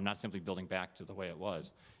 not simply building back to the way it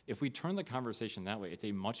was. If we turn the conversation that way, it's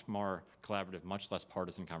a much more collaborative, much less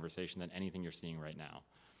partisan conversation than anything you're seeing right now.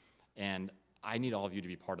 And I need all of you to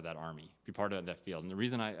be part of that army, be part of that field. And the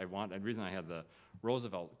reason I had the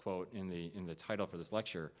Roosevelt quote in the title for this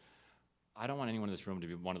lecture, I don't want anyone in this room to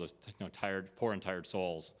be one of those poor and tired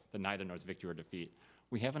souls that neither knows victory or defeat.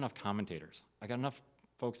 We have enough commentators. I got enough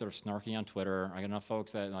folks that are snarky on Twitter. I got enough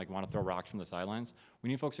folks that want to throw rocks from the sidelines. We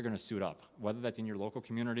need folks that are going to suit up, whether that's in your local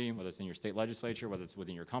community, whether it's in your state legislature, whether it's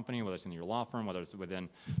within your company, whether it's in your law firm, whether it's within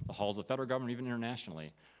the halls of the federal government, even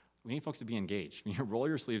internationally. We need folks to be engaged. You roll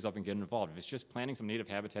your sleeves up and get involved. If it's just planting some native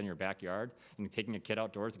habitat in your backyard and taking a kid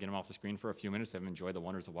outdoors to get them off the screen for a few minutes to have them enjoy the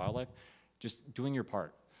wonders of wildlife, just doing your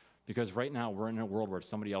part. Because right now we're in a world where it's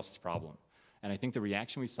somebody else's problem. And I think the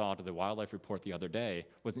reaction we saw to the wildlife report the other day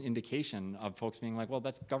was an indication of folks being like, well,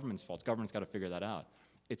 that's government's fault. Government's got to figure that out.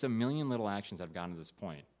 It's a million little actions that have gotten to this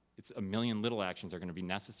point. It's a million little actions that are going to be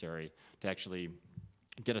necessary to actually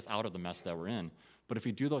get us out of the mess that we're in. But if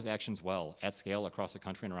we do those actions well, at scale, across the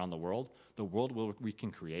country and around the world we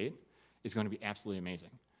can create is going to be absolutely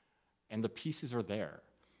amazing. And the pieces are there.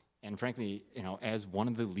 And frankly, as one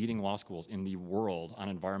of the leading law schools in the world on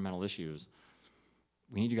environmental issues,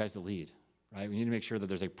 we need you guys to lead, right? We need to make sure that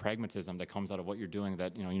there's a pragmatism that comes out of what you're doing,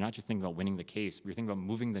 that you're not just thinking about winning the case, but you're thinking about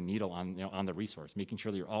moving the needle on, on the resource, making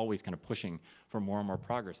sure that you're always kind of pushing for more and more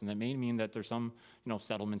progress. And that may mean that there's some,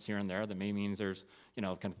 settlements here and there. That may mean there's,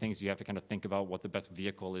 kind of things you have to kind of think about what the best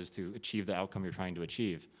vehicle is to achieve the outcome you're trying to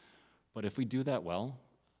achieve. But if we do that well,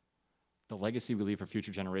 the legacy we leave for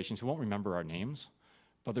future generations who won't remember our names,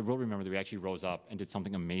 but they will remember that we actually rose up and did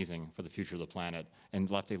something amazing for the future of the planet and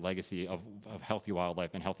left a legacy of healthy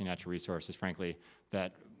wildlife and healthy natural resources, frankly,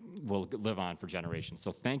 that will live on for generations.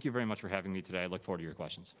 So thank you very much for having me today. I look forward to your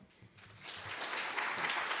questions.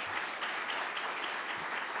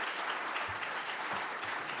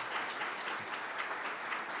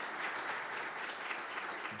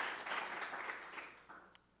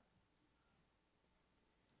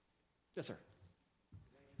 Yes, sir.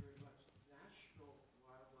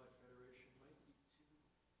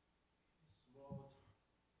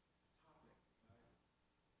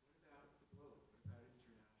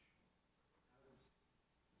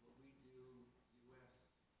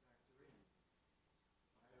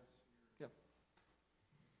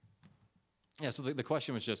 Yeah, so the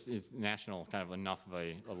question was just, is national kind of enough of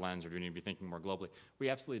a lens, or do we need to be thinking more globally? We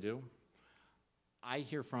absolutely do. I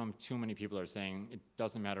hear from too many people that are saying it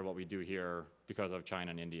doesn't matter what we do here because of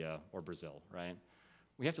China and India or Brazil, right?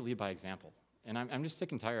 We have to lead by example. And I'm just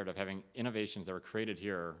sick and tired of having innovations that were created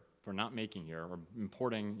here we're not making here. We're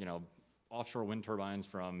importing, offshore wind turbines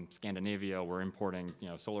from Scandinavia. We're importing,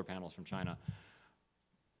 solar panels from China.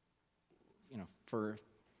 For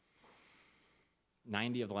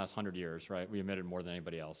 90 of the last 100 years, right, we emitted more than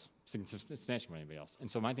anybody else, substantially more than anybody else. And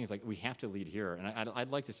so my thing is, we have to lead here. And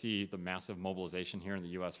I'd like to see the massive mobilization here in the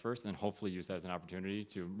US first, and hopefully use that as an opportunity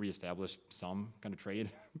to reestablish some kind of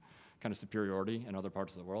trade, kind of superiority in other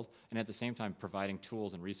parts of the world. And at the same time, providing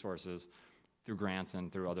tools and resources through grants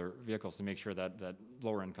and through other vehicles to make sure that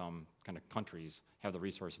lower income kind of countries have the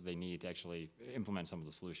resources they need to actually implement some of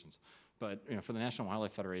the solutions. But for the National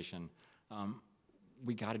Wildlife Federation,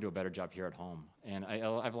 we got to do a better job here at home. And I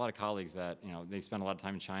have a lot of colleagues that they spend a lot of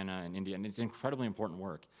time in China and India, and it's incredibly important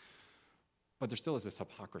work. But there still is this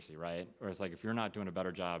hypocrisy, right? Where it's like, if you're not doing a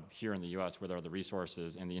better job here in the U.S., where there are the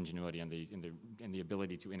resources and the ingenuity and the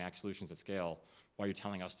ability to enact solutions at scale, why are you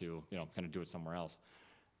telling us to kind of do it somewhere else?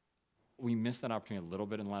 We missed that opportunity a little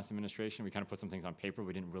bit in the last administration. We kind of put some things on paper.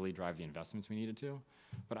 We didn't really drive the investments we needed to.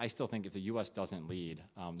 But I still think if the U.S. doesn't lead,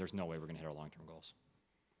 there's no way we're going to hit our long-term goals.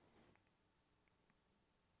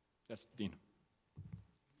 Yes, Dean.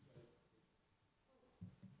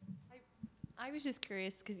 I was just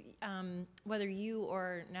curious because whether you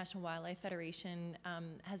or National Wildlife Federation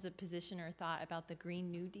has a position or thought about the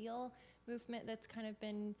Green New Deal movement that's kind of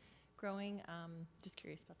been growing. Just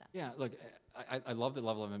curious about that. Yeah, look, I love the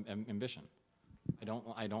level of ambition.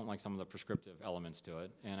 I don't like some of the prescriptive elements to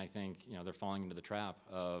it, and I think they're falling into the trap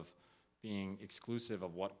of being exclusive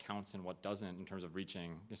of what counts and what doesn't in terms of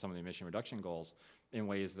reaching some of the emission reduction goals in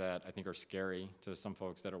ways that I think are scary to some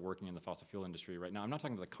folks that are working in the fossil fuel industry right now. I'm not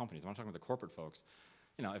talking about the companies, I'm not talking about the corporate folks.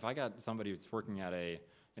 If I got somebody who's working at a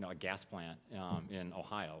gas plant in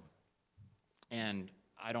Ohio, and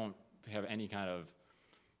I don't have any kind of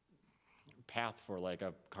path for like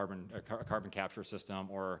a carbon capture system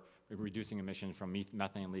or reducing emissions from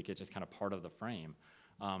methane leakage as kind of part of the frame,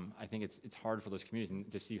 I think it's hard for those communities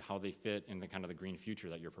to see how they fit in the kind of the green future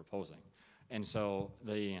that you're proposing. And so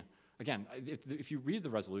again, if you read the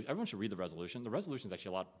resolution, everyone should read the resolution. The resolution is actually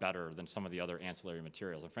a lot better than some of the other ancillary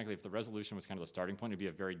materials. And frankly, if the resolution was kind of the starting point, it'd be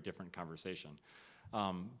a very different conversation.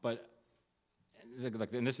 But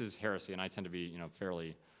and this is heresy, and I tend to be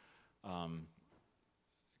fairly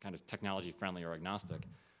kind of technology friendly or agnostic.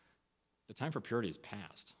 The time for purity is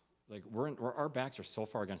past. Like our backs are so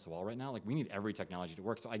far against the wall right now. Like we need every technology to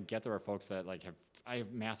work. So I get there are folks that I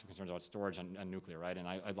have massive concerns about storage on nuclear, right? And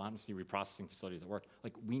I want to see reprocessing facilities that work.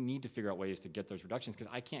 Like we need to figure out ways to get those reductions because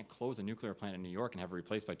I can't close a nuclear plant in New York and have it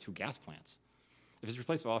replaced by 2 gas plants. If it's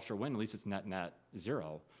replaced by offshore wind, at least it's net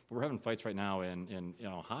zero. But we're having fights right now in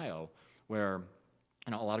Ohio where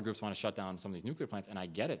a lot of groups want to shut down some of these nuclear plants, and I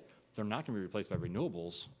get it. They're not going to be replaced by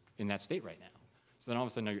renewables in that state right now. So then all of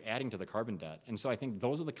a sudden now you're adding to the carbon debt. And so I think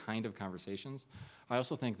those are the kind of conversations. I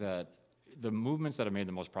also think that the movements that have made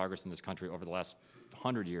the most progress in this country over the last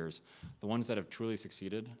 100 years, the ones that have truly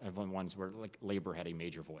succeeded have been ones where like labor had a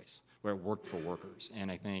major voice, where it worked for workers.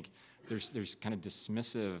 And I think there's kind of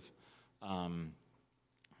dismissive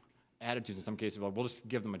attitudes in some cases, well, we'll just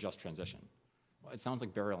give them a just transition. Well, it sounds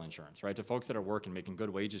like burial insurance, right? To folks that are working, making good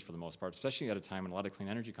wages for the most part, especially at a time when a lot of clean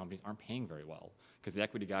energy companies aren't paying very well because the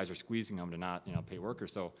equity guys are squeezing them to not, pay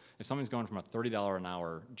workers. So if someone's going from a $30 an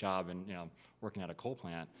hour job and, working at a coal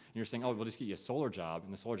plant, and you're saying, oh, we'll just get you a solar job,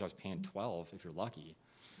 and the solar job's paying $12 if you're lucky,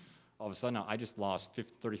 all of a sudden now I just lost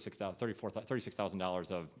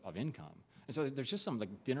 $36,000 of income. And so there's just some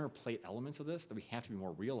like dinner plate elements of this that we have to be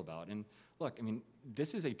more real about. And look, I mean,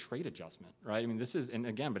 this is a trade adjustment, right? I mean, this is, and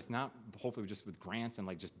again, but it's not hopefully just with grants and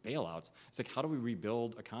like just bailouts. It's like, how do we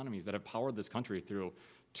rebuild economies that have powered this country through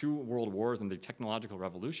 2 world wars and the technological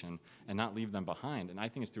revolution and not leave them behind? And I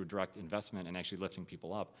think it's through direct investment and actually lifting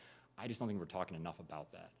people up. I just don't think we're talking enough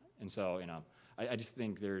about that. And so, I just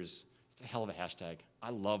think it's a hell of a hashtag. I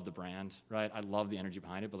love the brand, right? I love the energy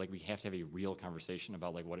behind it, but like we have to have a real conversation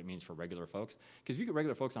about like what it means for regular folks. Because if you get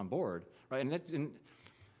regular folks on board, right, and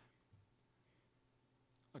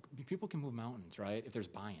look, people can move mountains, right, if there's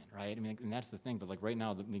buy-in, right? I mean, and that's the thing, but like right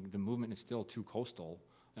now, the movement is still too coastal,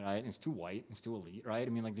 right? And it's too white, it's too elite, right? I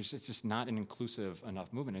mean, like it's just not an inclusive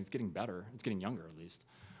enough movement, and it's getting better, it's getting younger at least.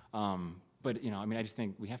 But, I mean, I just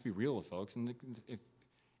think we have to be real with folks, and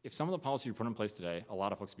if some of the policy we put in place today, a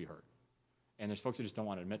lot of folks would be hurt. And there's folks who just don't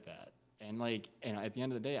want to admit that. And at the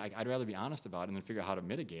end of the day, I'd rather be honest about it and then figure out how to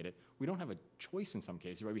mitigate it. We don't have a choice in some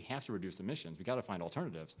cases, right? We have to reduce emissions. We got to find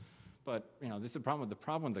alternatives. But this is the problem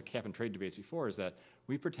with the cap and trade debates before is that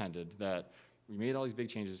we pretended that we made all these big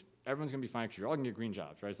changes. Everyone's going to be fine because you're all going to get green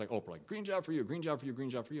jobs, right? It's like Oprah, like green job for you, green job for you,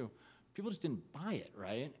 green job for you. People just didn't buy it,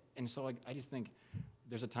 right? And so I just think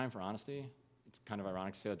there's a time for honesty. It's kind of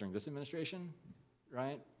ironic to say that during this administration,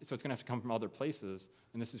 right? So it's going to have to come from other places,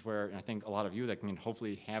 and this is where I think a lot of you that can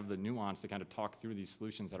hopefully have the nuance to kind of talk through these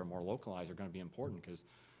solutions that are more localized are going to be important because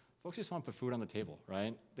folks just want to put food on the table,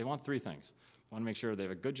 right? They want 3 things. They want to make sure they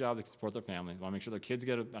have a good job that can support their family. They want to make sure their kids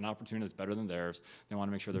get an opportunity that's better than theirs. They want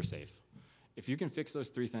to make sure they're safe. If you can fix those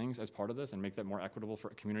 3 things as part of this and make that more equitable for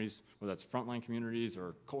communities, whether that's frontline communities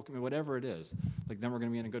or coal communities, whatever it is, like then we're going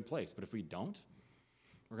to be in a good place. But if we don't,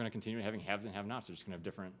 we're going to continue having haves and have-nots. They're just going to have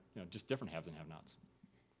different, just different haves and have-nots.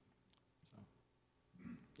 So,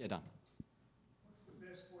 yeah, Don. What's the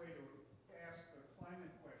best way to ask the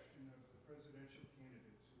climate question of the presidential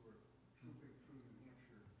candidates who are trooping through New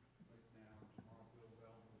Hampshire right now? Tomorrow, Bill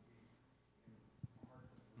Weld will be in the heart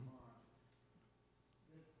of Vermont.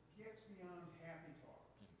 That gets beyond happy talk,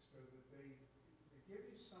 so that they give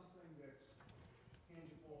you something that's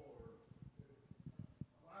tangible or that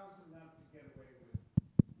allows them not to get away with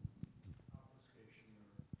obfuscation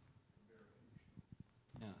or verification.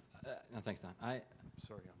 Yeah, no, thanks, Don.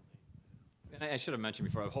 Sorry, I'm late. And I should have mentioned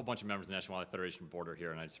before, a whole bunch of members of the National Wildlife Federation board are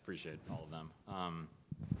here, and I just appreciate all of them.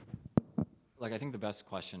 I think the best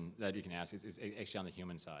question that you can ask is actually on the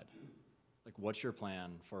human side. Like, what's your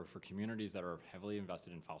plan for communities that are heavily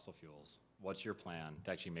invested in fossil fuels? What's your plan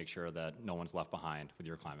to actually make sure that no one's left behind with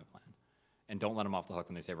your climate plan? And don't let them off the hook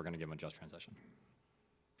when they say we're going to give them a just transition.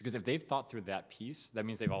 Because if they've thought through that piece, that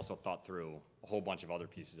means they've also thought through a whole bunch of other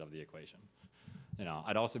pieces of the equation.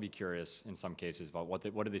 I'd also be curious in some cases about what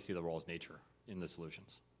do they see the role as nature in the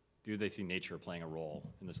solutions? Do they see nature playing a role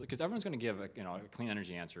in this? Because everyone's going to give a clean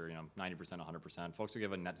energy answer, 90%, 100%. Folks will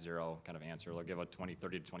give a net zero kind of answer. They'll give a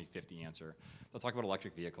 2030 to 2050 answer. They'll talk about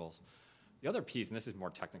electric vehicles. The other piece, and this is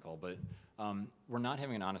more technical, but we're not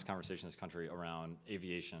having an honest conversation in this country around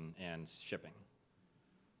aviation and shipping.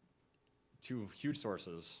 Two huge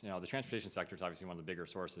sources, the transportation sector is obviously one of the bigger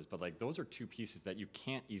sources, but those are two pieces that you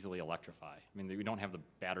can't easily electrify. I mean, we don't have the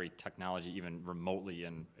battery technology even remotely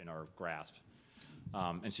in our grasp.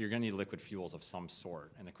 And so you're gonna need liquid fuels of some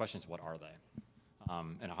sort. And the question is, what are they?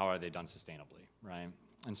 And how are they done sustainably, right?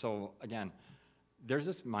 And so again, there's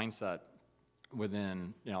this mindset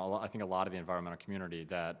within, I think a lot of the environmental community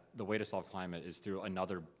that the way to solve climate is through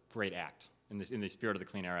another great act in the spirit of the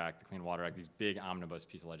Clean Air Act, the Clean Water Act, these big omnibus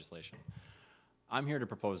piece of legislation. I'm here to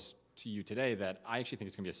propose to you today that I actually think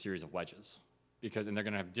it's gonna be a series of wedges, and they're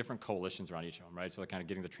gonna have different coalitions around each of them, right? So kind of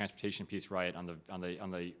getting the transportation piece right on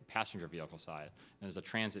the passenger vehicle side. And there's a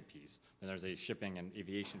transit piece, then there's a shipping and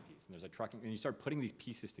aviation piece, and there's a trucking, and you start putting these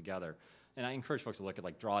pieces together. And I encourage folks to look at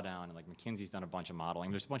drawdown, and McKinsey's done a bunch of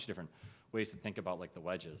modeling. There's a bunch of different ways to think about the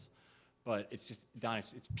wedges. But it's just, Don,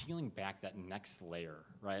 it's peeling back that next layer,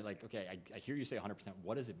 right? Okay, I hear you say 100%,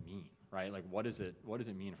 what does it mean, right? What does it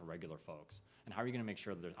mean for regular folks? And how are you gonna make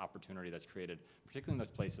sure that there's opportunity that's created, particularly in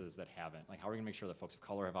those places that haven't? How are we gonna make sure that folks of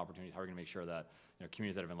color have opportunities? How are we gonna make sure that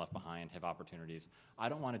communities that have been left behind have opportunities? I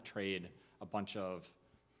don't wanna trade a bunch of,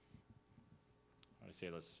 how do I say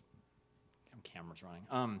this? Camera's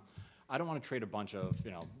running. I don't want to trade a bunch of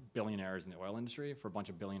billionaires in the oil industry for a bunch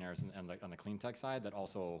of billionaires on the clean tech side that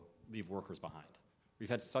also leave workers behind. We've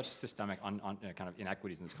had such systemic kind of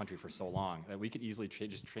inequities in this country for so long that we could easily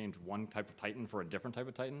just change one type of titan for a different type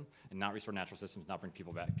of titan and not restore natural systems, not bring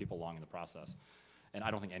people along in the process. And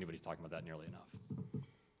I don't think anybody's talking about that nearly enough.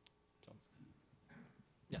 So,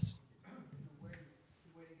 yes.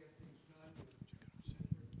 The way to get things done is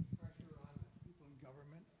pressure on the people in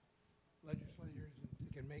government, legislators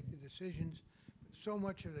that can make the decisions. But so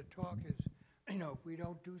much of the talk is, if we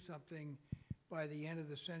don't do something by the end of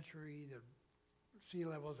the century, the sea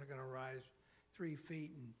levels are going to rise 3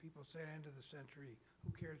 feet, and people say end of the century,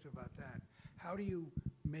 who cares about that? How do you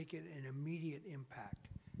make it an immediate impact?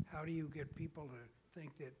 How do you get people to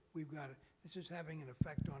think that this is having an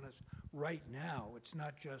effect on us right now? It's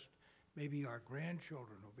not just maybe our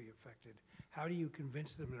grandchildren will be affected. How do you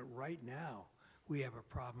convince them that right now we have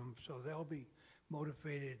a problem so they'll be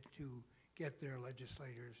motivated to get their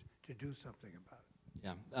legislators to do something about it?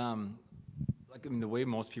 Yeah. The way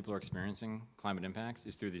most people are experiencing climate impacts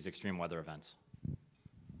is through these extreme weather events,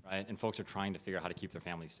 right? And folks are trying to figure out how to keep their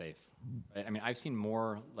families safe. Right? I've seen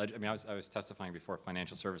more. I was testifying before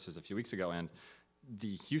financial services a few weeks ago, and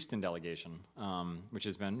the Houston delegation, which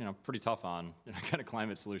has been pretty tough on kind of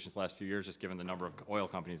climate solutions the last few years, just given the number of oil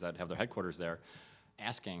companies that have their headquarters there,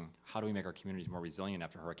 asking how do we make our communities more resilient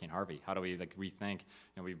after Hurricane Harvey? How do we rethink?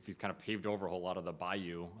 We've kind of paved over a whole lot of the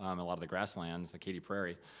bayou, a lot of the grasslands, the Katy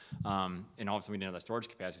Prairie, and all of a sudden we didn't have that storage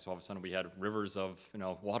capacity. So all of a sudden we had rivers of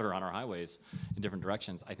water on our highways in different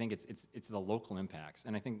directions. I think it's the local impacts,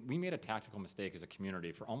 and I think we made a tactical mistake as a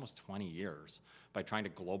community for almost 20 years by trying to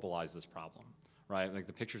globalize this problem. Right,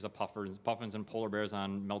 the pictures of puffins and polar bears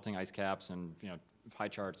on melting ice caps and pie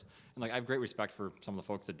charts, and I have great respect for some of the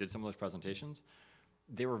folks that did some of those presentations.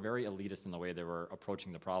 They were very elitist in the way they were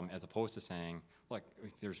approaching the problem, as opposed to saying, look,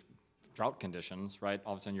 if there's drought conditions, right,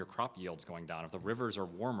 all of a sudden your crop yield's going down. If the rivers are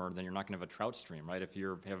warmer, then you're not going to have a trout stream, right? If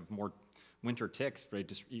you have more winter ticks, right,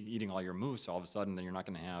 just eating all your moose, all of a sudden, then you're not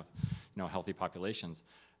going to have healthy populations.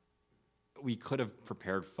 We could have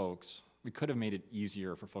prepared folks we could have made it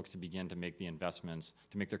easier for folks to begin to make the investments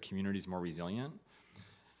to make their communities more resilient.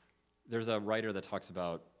 There's a writer that talks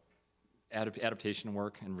about adaptation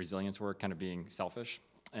work and resilience work kind of being selfish,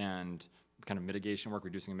 and kind of mitigation work,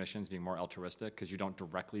 reducing emissions, being more altruistic, because you don't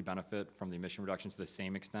directly benefit from the emission reductions to the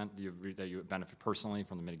same extent that you benefit personally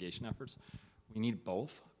from the mitigation efforts. We need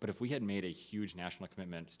both, but if we had made a huge national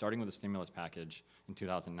commitment, starting with the stimulus package in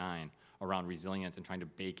 2009, around resilience and trying to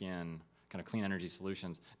bake in kind of clean energy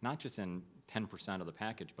solutions, not just in 10% of the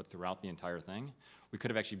package, but throughout the entire thing, we could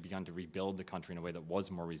have actually begun to rebuild the country in a way that was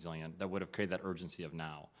more resilient, that would have created that urgency of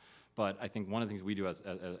now. But I think one of the things we do at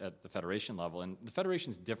the Federation level, and the Federation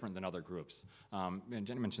is different than other groups. And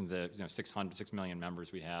Jenny mentioned the 6 million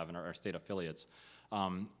members we have in our state affiliates.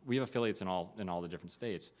 We have affiliates in all the different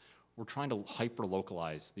states. We're trying to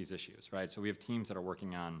hyper-localize these issues, right? So we have teams that are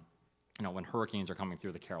working on, when hurricanes are coming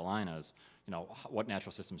through the Carolinas, what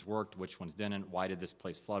natural systems worked, which ones didn't, why did this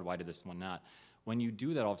place flood, why did this one not? When you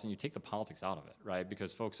do that, all of a sudden you take the politics out of it, right?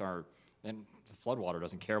 Because folks are, and the floodwater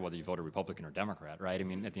doesn't care whether you vote a Republican or Democrat, right? I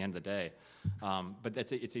mean, at the end of the day. But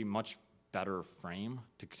it's a much better frame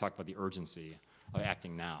to talk about the urgency of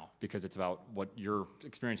acting now, because it's about what you're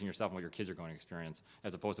experiencing yourself and what your kids are going to experience,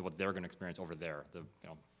 as opposed to what they're going to experience over there.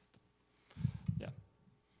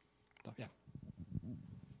 Yeah.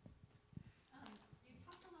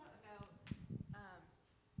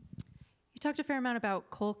 You talked a fair amount about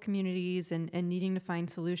coal communities and needing to find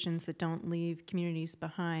solutions that don't leave communities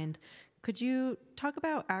behind. Could you talk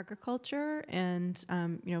about agriculture and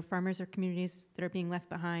farmers or communities that are being left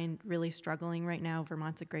behind really struggling right now?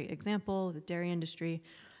 Vermont's a great example, the dairy industry.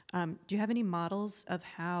 Do you have any models of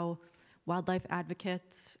how wildlife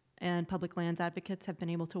advocates and public lands advocates have been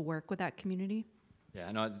able to work with that community?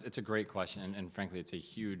 Yeah, no, it's a great question, and frankly,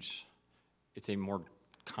 it's a more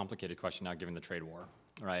complicated question now given the trade war,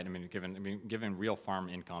 right? Given real farm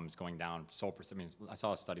incomes going down I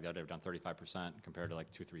saw a study the other day down 35% compared to like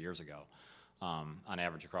 2-3 years ago, on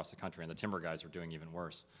average across the country, and the timber guys are doing even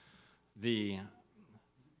worse. The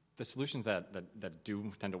solutions that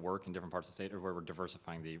do tend to work in different parts of the state are where we're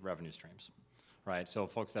diversifying the revenue streams, right? So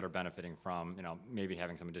folks that are benefiting from, maybe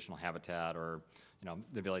having some additional habitat, or,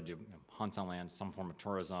 the ability to do hunts on land, some form of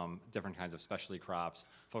tourism, different kinds of specialty crops.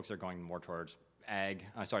 Folks are going more towards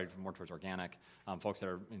more towards organic. Folks that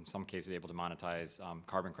are, in some cases, able to monetize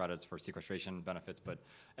carbon credits for sequestration benefits. But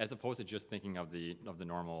as opposed to just thinking of the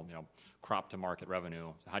normal, crop to market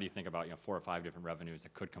revenue, how do you think about 4 or 5 different revenues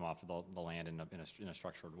that could come off of the land in a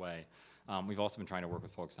structured way? We've also been trying to work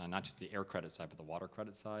with folks on not just the air credit side, but the water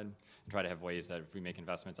credit side, and try to have ways that if we make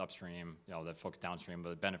investments upstream, that folks downstream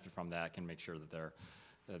will benefit from that, can make sure that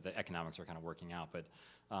the economics are kind of working out. But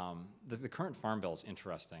the current Farm Bill is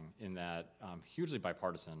interesting in that hugely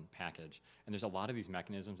bipartisan package, and there's a lot of these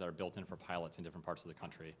mechanisms that are built in for pilots in different parts of the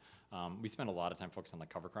country. We spend a lot of time focused on the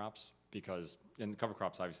cover crops, because cover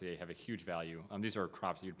crops obviously have a huge value. These are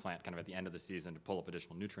crops that you'd plant kind of at the end of the season to pull up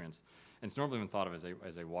additional nutrients, and it's normally been thought of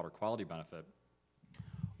as a water quality benefit.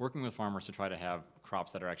 Working with farmers to try to have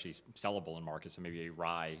crops that are actually sellable in markets, so maybe a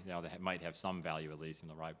rye, that might have some value at least,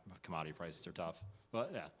 the rye commodity prices are tough.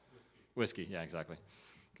 But yeah, whiskey, yeah, exactly,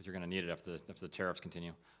 because you're going to need it if the tariffs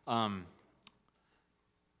continue.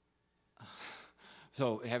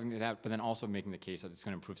 So having that, but then also making the case that it's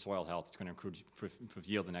going to improve soil health, it's going to improve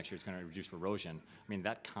yield the next year, it's going to reduce erosion.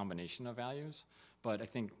 That combination of values. But I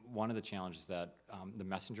think one of the challenges that the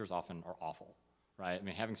messengers often are awful, right?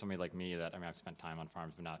 Having somebody like me that, I've spent time on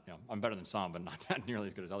farms, but not, I'm better than some, but not nearly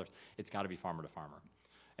as good as others. It's got to be farmer to farmer.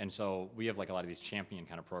 And so we have like a lot of these champion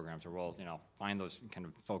kind of programs where we'll, find those kind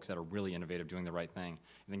of folks that are really innovative, doing the right thing,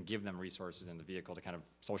 and then give them resources in the vehicle to kind of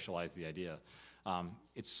socialize the idea.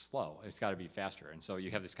 It's slow. It's got to be faster. And so you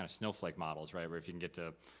have these kind of snowflake models, right, where if you can get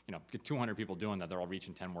to, get 200 people doing that, they're all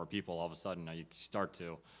reaching 10 more people. All of a sudden, you start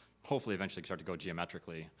to, hopefully, eventually start to go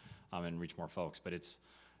geometrically and reach more folks. But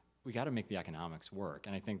we got to make the economics work.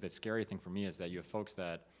 And I think the scary thing for me is that you have folks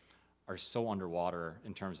that are so underwater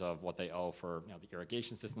in terms of what they owe for the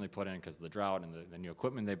irrigation system they put in because of the drought, and the new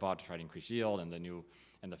equipment they bought to try to increase yield, and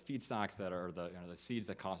the feedstocks that are the seeds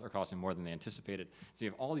that are costing more than they anticipated. So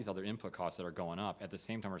you have all these other input costs that are going up. At the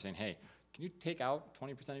same time, we're saying, hey, can you take out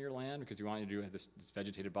 20% of your land because you want to do this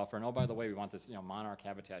vegetated buffer? And oh, by the way, we want this monarch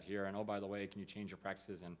habitat here. And oh, by the way, can you change your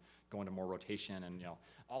practices and go into more rotation? And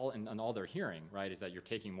all they're hearing, right, is that you're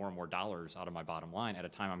taking more and more dollars out of my bottom line at a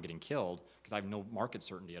time I'm getting killed because I have no market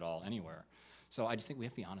certainty at all anywhere. So I just think we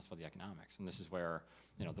have to be honest about the economics. And this is where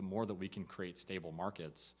the more that we can create stable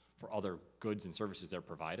markets for other goods and services they're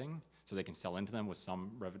providing, so they can sell into them with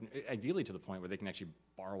some revenue, ideally to the point where they can actually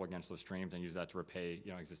borrow against those streams and use that to repay,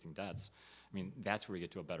 existing debts. I mean, that's where we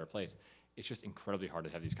get to a better place. It's just incredibly hard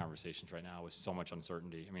to have these conversations right now with so much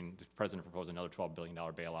uncertainty. I mean, the president proposed another $12 billion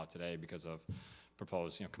bailout today because of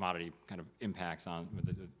proposed, commodity kind of impacts on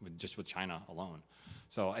just with China alone.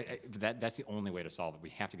 So that's the only way to solve it. We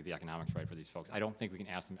have to get the economics right for these folks. I don't think we can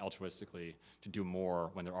ask them altruistically to do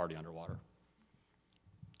more when they're already underwater.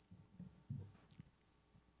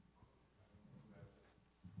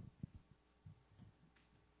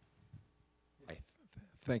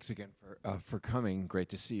 Thanks again for coming. Great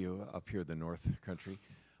to see you up here in the North Country.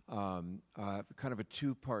 Kind of a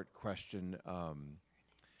two-part question.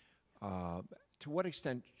 To what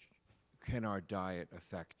extent can our diet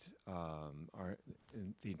affect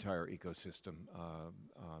the entire ecosystem?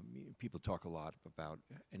 People talk a lot about,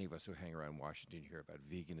 any of us who hang around Washington here, about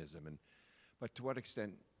veganism, but to what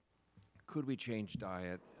extent could we change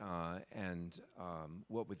diet, and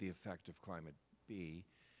what would the effect of climate be?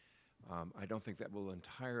 I don't think that will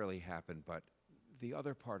entirely happen, but the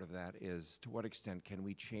other part of that is, to what extent can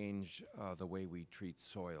we change the way we treat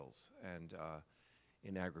soils and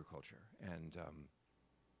in agriculture? And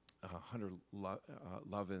Hunter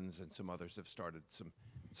Lovins and some others have started some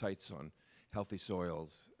sites on healthy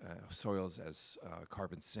soils, soils as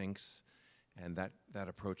carbon sinks, and that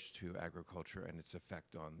approach to agriculture and its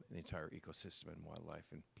effect on the entire ecosystem and wildlife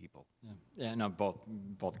and people. Yeah, no,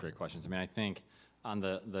 both great questions. I mean, I think on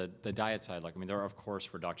the diet side, there are of course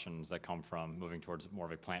reductions that come from moving towards more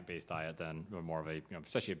of a plant-based diet than more of a,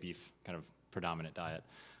 especially a beef kind of predominant diet.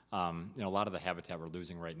 A lot of the habitat we're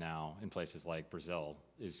losing right now in places like Brazil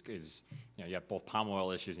is you have both palm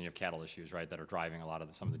oil issues and you have cattle issues, right, that are driving a lot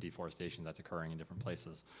of some of the deforestation that's occurring in different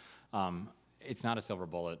places. It's not a silver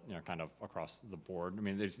bullet, kind of across the board. I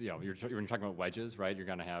mean, there's, when you're talking about wedges, right, you're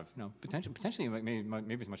going to have, potentially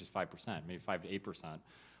maybe as much as 5%, maybe 5 to 8%.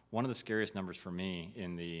 One of the scariest numbers for me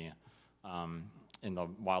in the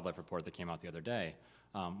wildlife report that came out the other day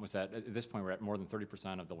was that at this point we're at more than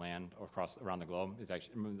 30% of the land around the globe is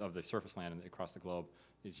actually, of the surface land across the globe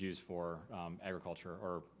is used for agriculture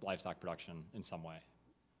or livestock production in some way.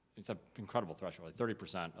 It's an incredible threshold,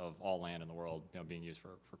 30% of all land in the world being used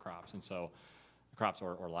for crops, and so crops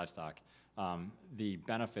or livestock. The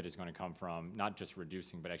benefit is going to come from not just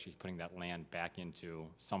reducing, but actually putting that land back into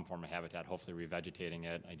some form of habitat, hopefully revegetating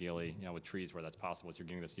it, ideally with trees where that's possible, so you're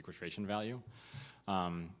getting the sequestration value.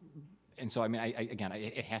 And so, I mean, again,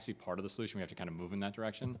 it has to be part of the solution. We have to kind of move in that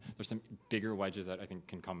direction. There's some bigger wedges that I think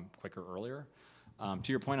can come quicker, earlier.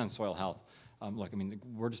 To your point on soil health, look, I mean,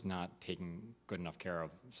 we're just not taking good enough care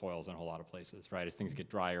of soils in a whole lot of places, right? As things get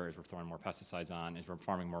drier, as we're throwing more pesticides on, as we're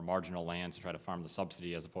farming more marginal lands to try to farm the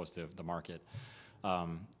subsidy as opposed to the market. I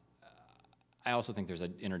also think there's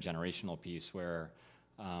an intergenerational piece where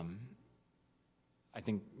I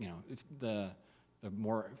think, if the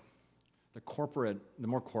more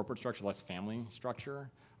corporate structure, less family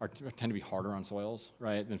structure, tend to be harder on soils,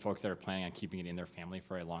 right, than folks that are planning on keeping it in their family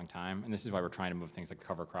for a long time. And this is why we're trying to move things like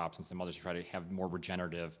cover crops and some others to try to have more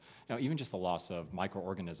regenerative, even just the loss of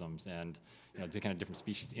microorganisms and, the kind of different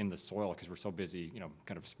species in the soil, because we're so busy,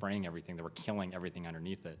 kind of spraying everything that we're killing everything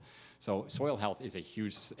underneath it. So soil health is a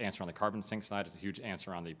huge answer on the carbon sink side. It's a huge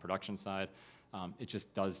answer on the production side. It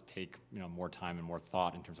just does take, more time and more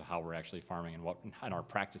thought in terms of how we're actually farming and our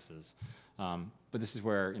practices. But this is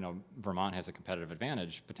where, Vermont has a competitive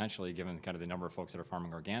advantage, potentially, given kind of the number of folks that are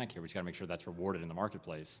farming organic here. We just got to make sure that's rewarded in the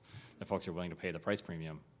marketplace, that folks are willing to pay the price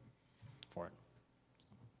premium for it.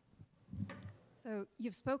 So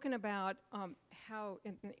you've spoken about how,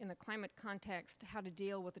 in the climate context, how to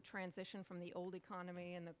deal with the transition from the old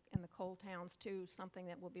economy and the coal towns to something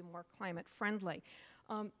that will be more climate friendly.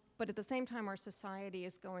 But at the same time, our society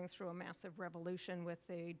is going through a massive revolution with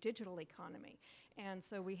the digital economy. And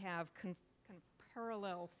so we have kind of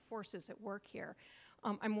parallel forces at work here.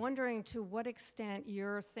 I'm wondering to what extent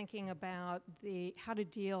you're thinking about how to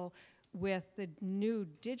deal with the new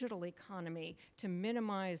digital economy to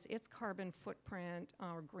minimize its carbon footprint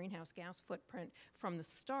or greenhouse gas footprint from the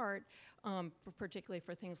start, particularly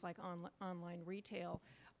for things like online retail.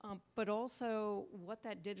 But also what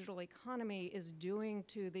that digital economy is doing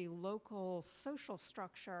to the local social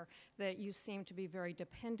structure that you seem to be very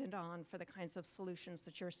dependent on for the kinds of solutions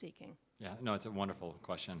that you're seeking. Yeah, no, it's a wonderful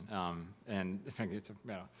question. And in fact,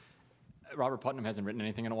 Robert Putnam hasn't written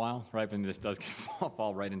anything in a while, right? But this does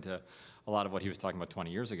fall right into a lot of what he was talking about 20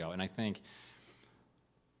 years ago. And I think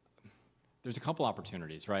there's a couple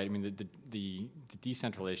opportunities, right? I mean, the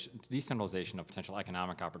decentralization of potential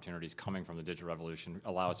economic opportunities coming from the digital revolution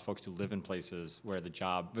allows folks to live in places where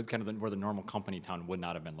where the normal company town would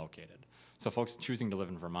not have been located. So folks choosing to live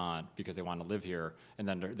in Vermont because they want to live here, and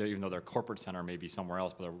then even though their corporate center may be somewhere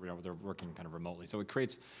else, but they're working kind of remotely. So it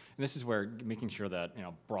creates, and this is where making sure that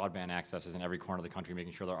broadband access is in every corner of the country,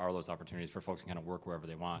 making sure there are those opportunities for folks to kind of work wherever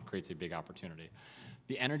they want, creates a big opportunity.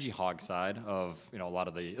 The energy hog side of a lot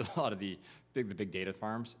of the big data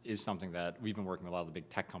farms is something that we've been working with a lot of the big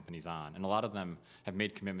tech companies on, and a lot of them have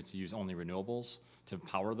made commitments to use only renewables to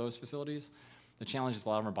power those facilities. The challenge is a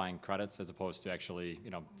lot of them are buying credits as opposed to actually,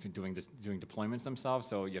 doing deployments themselves.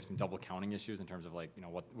 So you have some double counting issues in terms of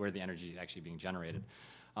where the energy is actually being generated.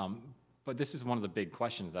 But this is one of the big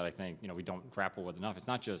questions that I think we don't grapple with enough. It's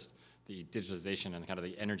not just the digitalization and kind of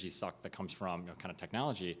the energy suck that comes from kind of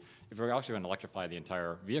technology. If we're actually going to electrify the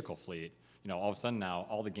entire vehicle fleet, all of a sudden now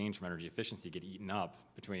all the gains from energy efficiency get eaten up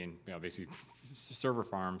between basically server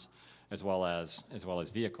farms as well as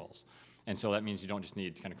vehicles. And so that means you don't just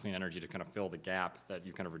need kind of clean energy to kind of fill the gap that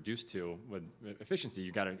you've kind of reduced to with efficiency.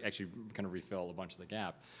 You've got to actually kind of refill a bunch of the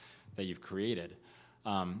gap that you've created.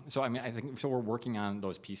 So I think we're working on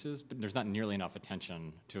those pieces, but there's not nearly enough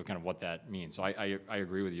attention to kind of what that means. So I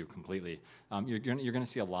agree with you completely. You're going to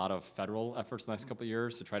see a lot of federal efforts the next couple of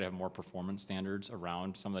years to try to have more performance standards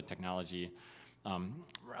around some of the technology,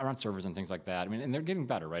 around servers and things like that. And they're getting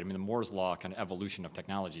better, right? The Moore's law kind of evolution of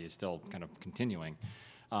technology is still kind of continuing.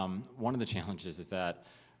 One of the challenges is that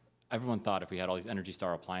everyone thought if we had all these Energy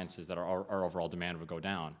Star appliances that our overall demand would go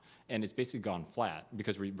down. And it's basically gone flat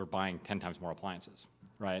because we're buying 10 times more appliances,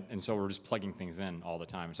 right? And so we're just plugging things in all the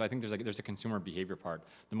time. So I think there's a consumer behavior part.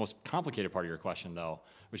 The most complicated part of your question, though,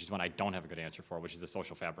 which is one I don't have a good answer for, which is the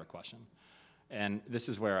social fabric question. And this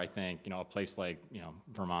is where I think, a place like,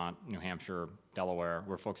 Vermont, New Hampshire, Delaware,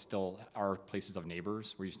 where folks still are places of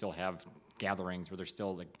neighbors, where you still have gatherings, where there's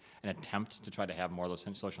still an attempt to try to have more of those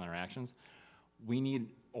social interactions. We need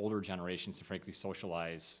older generations to frankly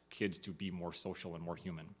socialize kids to be more social and more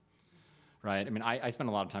human, right? I spend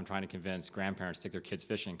a lot of time trying to convince grandparents to take their kids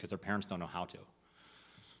fishing because their parents don't know how to.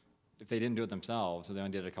 If they didn't do it themselves, or they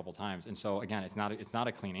only did it a couple times. And so again, it's not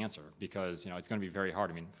a clean answer because it's going to be very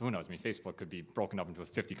hard. Who knows? Facebook could be broken up into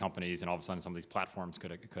 50 companies, and all of a sudden some of these platforms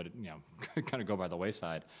could kind of go by the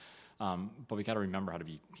wayside. But we got to remember how to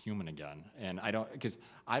be human again. And I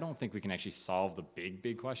don't think we can actually solve the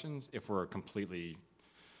big questions if we're completely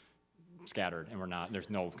scattered and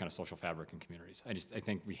there's no kind of social fabric in communities. I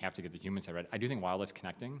think we have to get the human side right. I do think wildlife's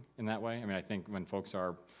connecting in that way. I think when folks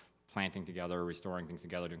are planting together, restoring things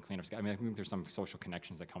together, doing cleanups, I think there's some social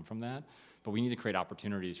connections that come from that. But we need to create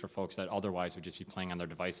opportunities for folks that otherwise would just be playing on their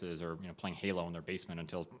devices or playing Halo in their basement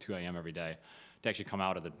until 2 a.m. every day, to actually come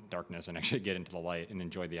out of the darkness and actually get into the light and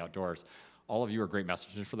enjoy the outdoors. All of you are great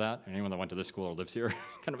messengers for that. And anyone that went to this school or lives here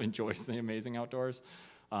kind of enjoys the amazing outdoors.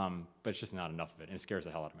 But it's just not enough of it, and it scares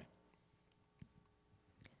the hell out of me.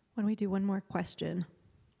 Why don't we do one more question?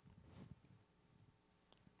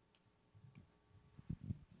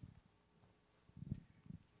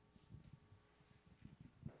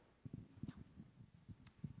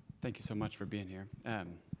 Thank you so much for being here.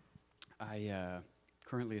 I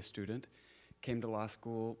currently a student, came to law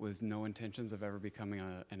school with no intentions of ever becoming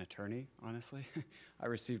an attorney, honestly. I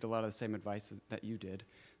received a lot of the same advice that you did,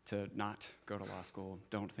 to not go to law school,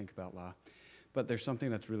 don't think about law. But there's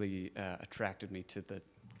something that's really attracted me to the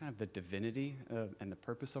kind of the divinity and the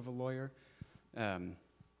purpose of a lawyer.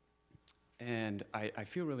 And I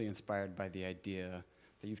feel really inspired by the idea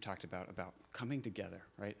that you've talked about coming together,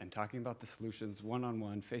 right? And talking about the solutions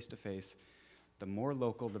one-on-one, face-to-face. The more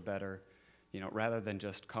local, the better, rather than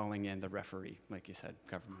just calling in the referee, like you said,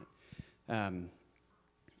 government.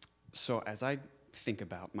 So as I think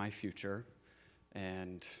about my future,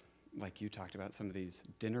 and like you talked about, some of these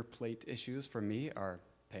dinner plate issues for me are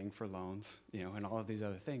paying for loans, and all of these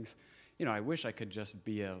other things. I wish I could just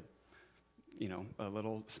be a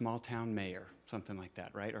little small town mayor, something like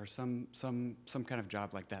that, right? Or some kind of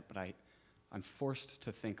job like that, but I'm forced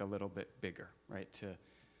to think a little bit bigger, right?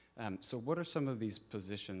 So what are some of these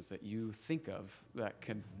positions that you think of that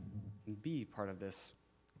could be part of this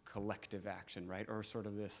collective action, right? Or sort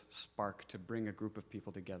of this spark to bring a group of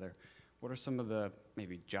people together? What are some of the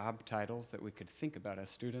maybe job titles that we could think about as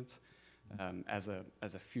students as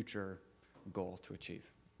a future goal to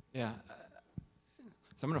achieve? Yeah.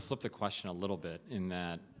 So I'm going to flip the question a little bit in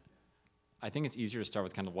that I think it's easier to start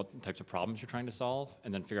with kind of what types of problems you're trying to solve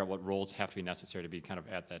and then figure out what roles have to be necessary to be kind of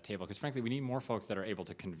at that table. Because frankly, we need more folks that are able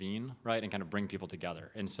to convene, right, and kind of bring people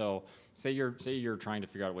together. And so say you're trying to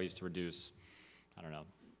figure out ways to reduce, I don't know,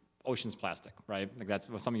 oceans plastic, right? Like that's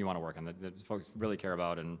something you want to work on, that folks really care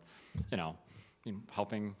about. And,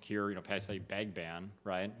 helping here, pass a bag ban,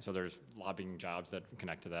 right? So there's lobbying jobs that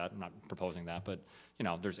connect to that. I'm not proposing that, but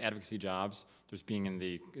there's advocacy jobs. There's being in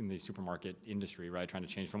the supermarket industry, right? Trying to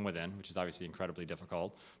change from within, which is obviously incredibly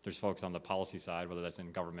difficult. There's folks on the policy side, whether that's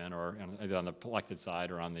in government or either on the elected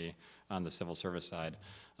side or on the civil service side.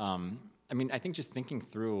 I think just thinking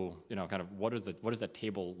through, kind of what does that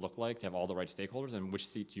table look like to have all the right stakeholders, and which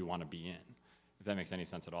seat do you want to be in, if that makes any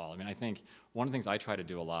sense at all. I think one of the things I try to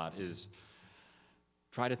do a lot is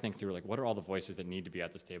try to think through, like, what are all the voices that need to be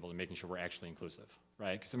at this table and making sure we're actually inclusive,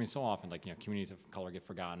 right? Because so often, like, communities of color get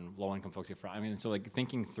forgotten, low-income folks get forgotten. So like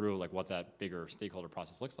thinking through like what that bigger stakeholder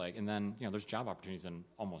process looks like, and then there's job opportunities in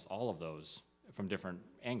almost all of those from different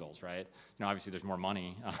angles, right? Obviously there's more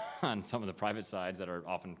money on some of the private sides that are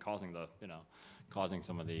often causing causing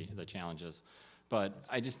some of the challenges, but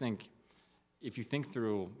I just think, if you think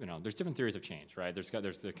through, there's different theories of change, right? There's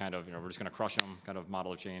the kind of, we're just going to crush them kind of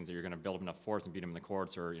model of change, that you're going to build up enough force and beat them in the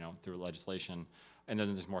courts or, through legislation. And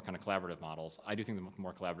then there's more kind of collaborative models. I do think the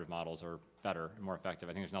more collaborative models are better and more effective.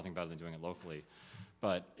 I think there's nothing better than doing it locally.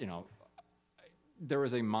 But, there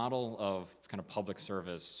was a model of kind of public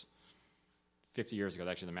service 50 years ago,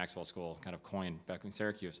 that actually the Maxwell School kind of coined back in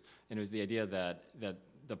Syracuse. And it was the idea that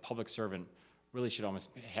the public servant really should almost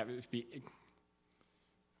be,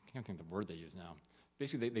 I can't think the word they use now.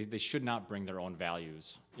 Basically, they should not bring their own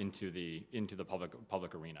values into the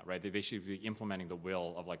public arena, right? They should be implementing the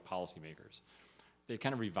will of like policymakers. They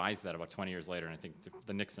kind of revised that about 20 years later, and I think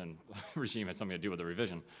the Nixon regime had something to do with the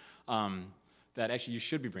revision. That actually you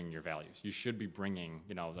should be bringing your values. You should be bringing,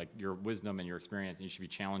 like your wisdom and your experience, and you should be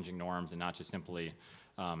challenging norms and not just simply,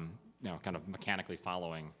 kind of mechanically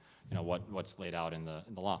following what's laid out in the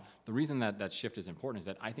law. The reason that shift is important is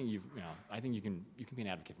that I think you can be an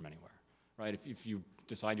advocate from anywhere, right? If you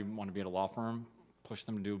decide you want to be at a law firm, push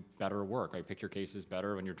them to do better work, right? Pick your cases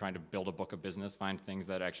better when you're trying to build a book of business, find things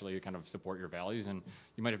that actually kind of support your values, and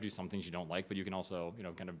you might have to do some things you don't like, but you can also,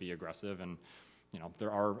 kind of be aggressive, and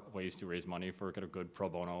there are ways to raise money for kind of good pro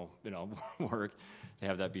bono, work, to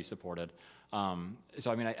have that be supported.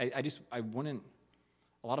 So I wouldn't.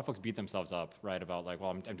 A lot of folks beat themselves up, right, about like,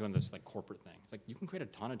 well, I'm doing this like corporate thing. It's like, you can create a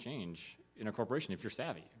ton of change in a corporation if you're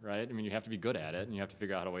savvy, right? You have to be good at it, and you have to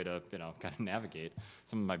figure out a way to, kind of navigate.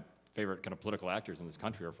 Some of my favorite kind of political actors in this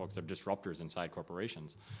country are folks that are disruptors inside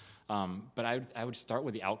corporations. But I would start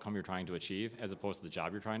with the outcome you're trying to achieve as opposed to the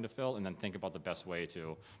job you're trying to fill, and then think about the best way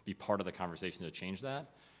to be part of the conversation to change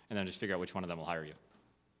that, and then just figure out which one of them will hire you.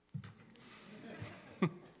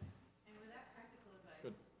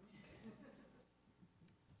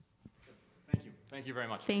 Thank you very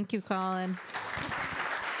much. Thank you, Collin.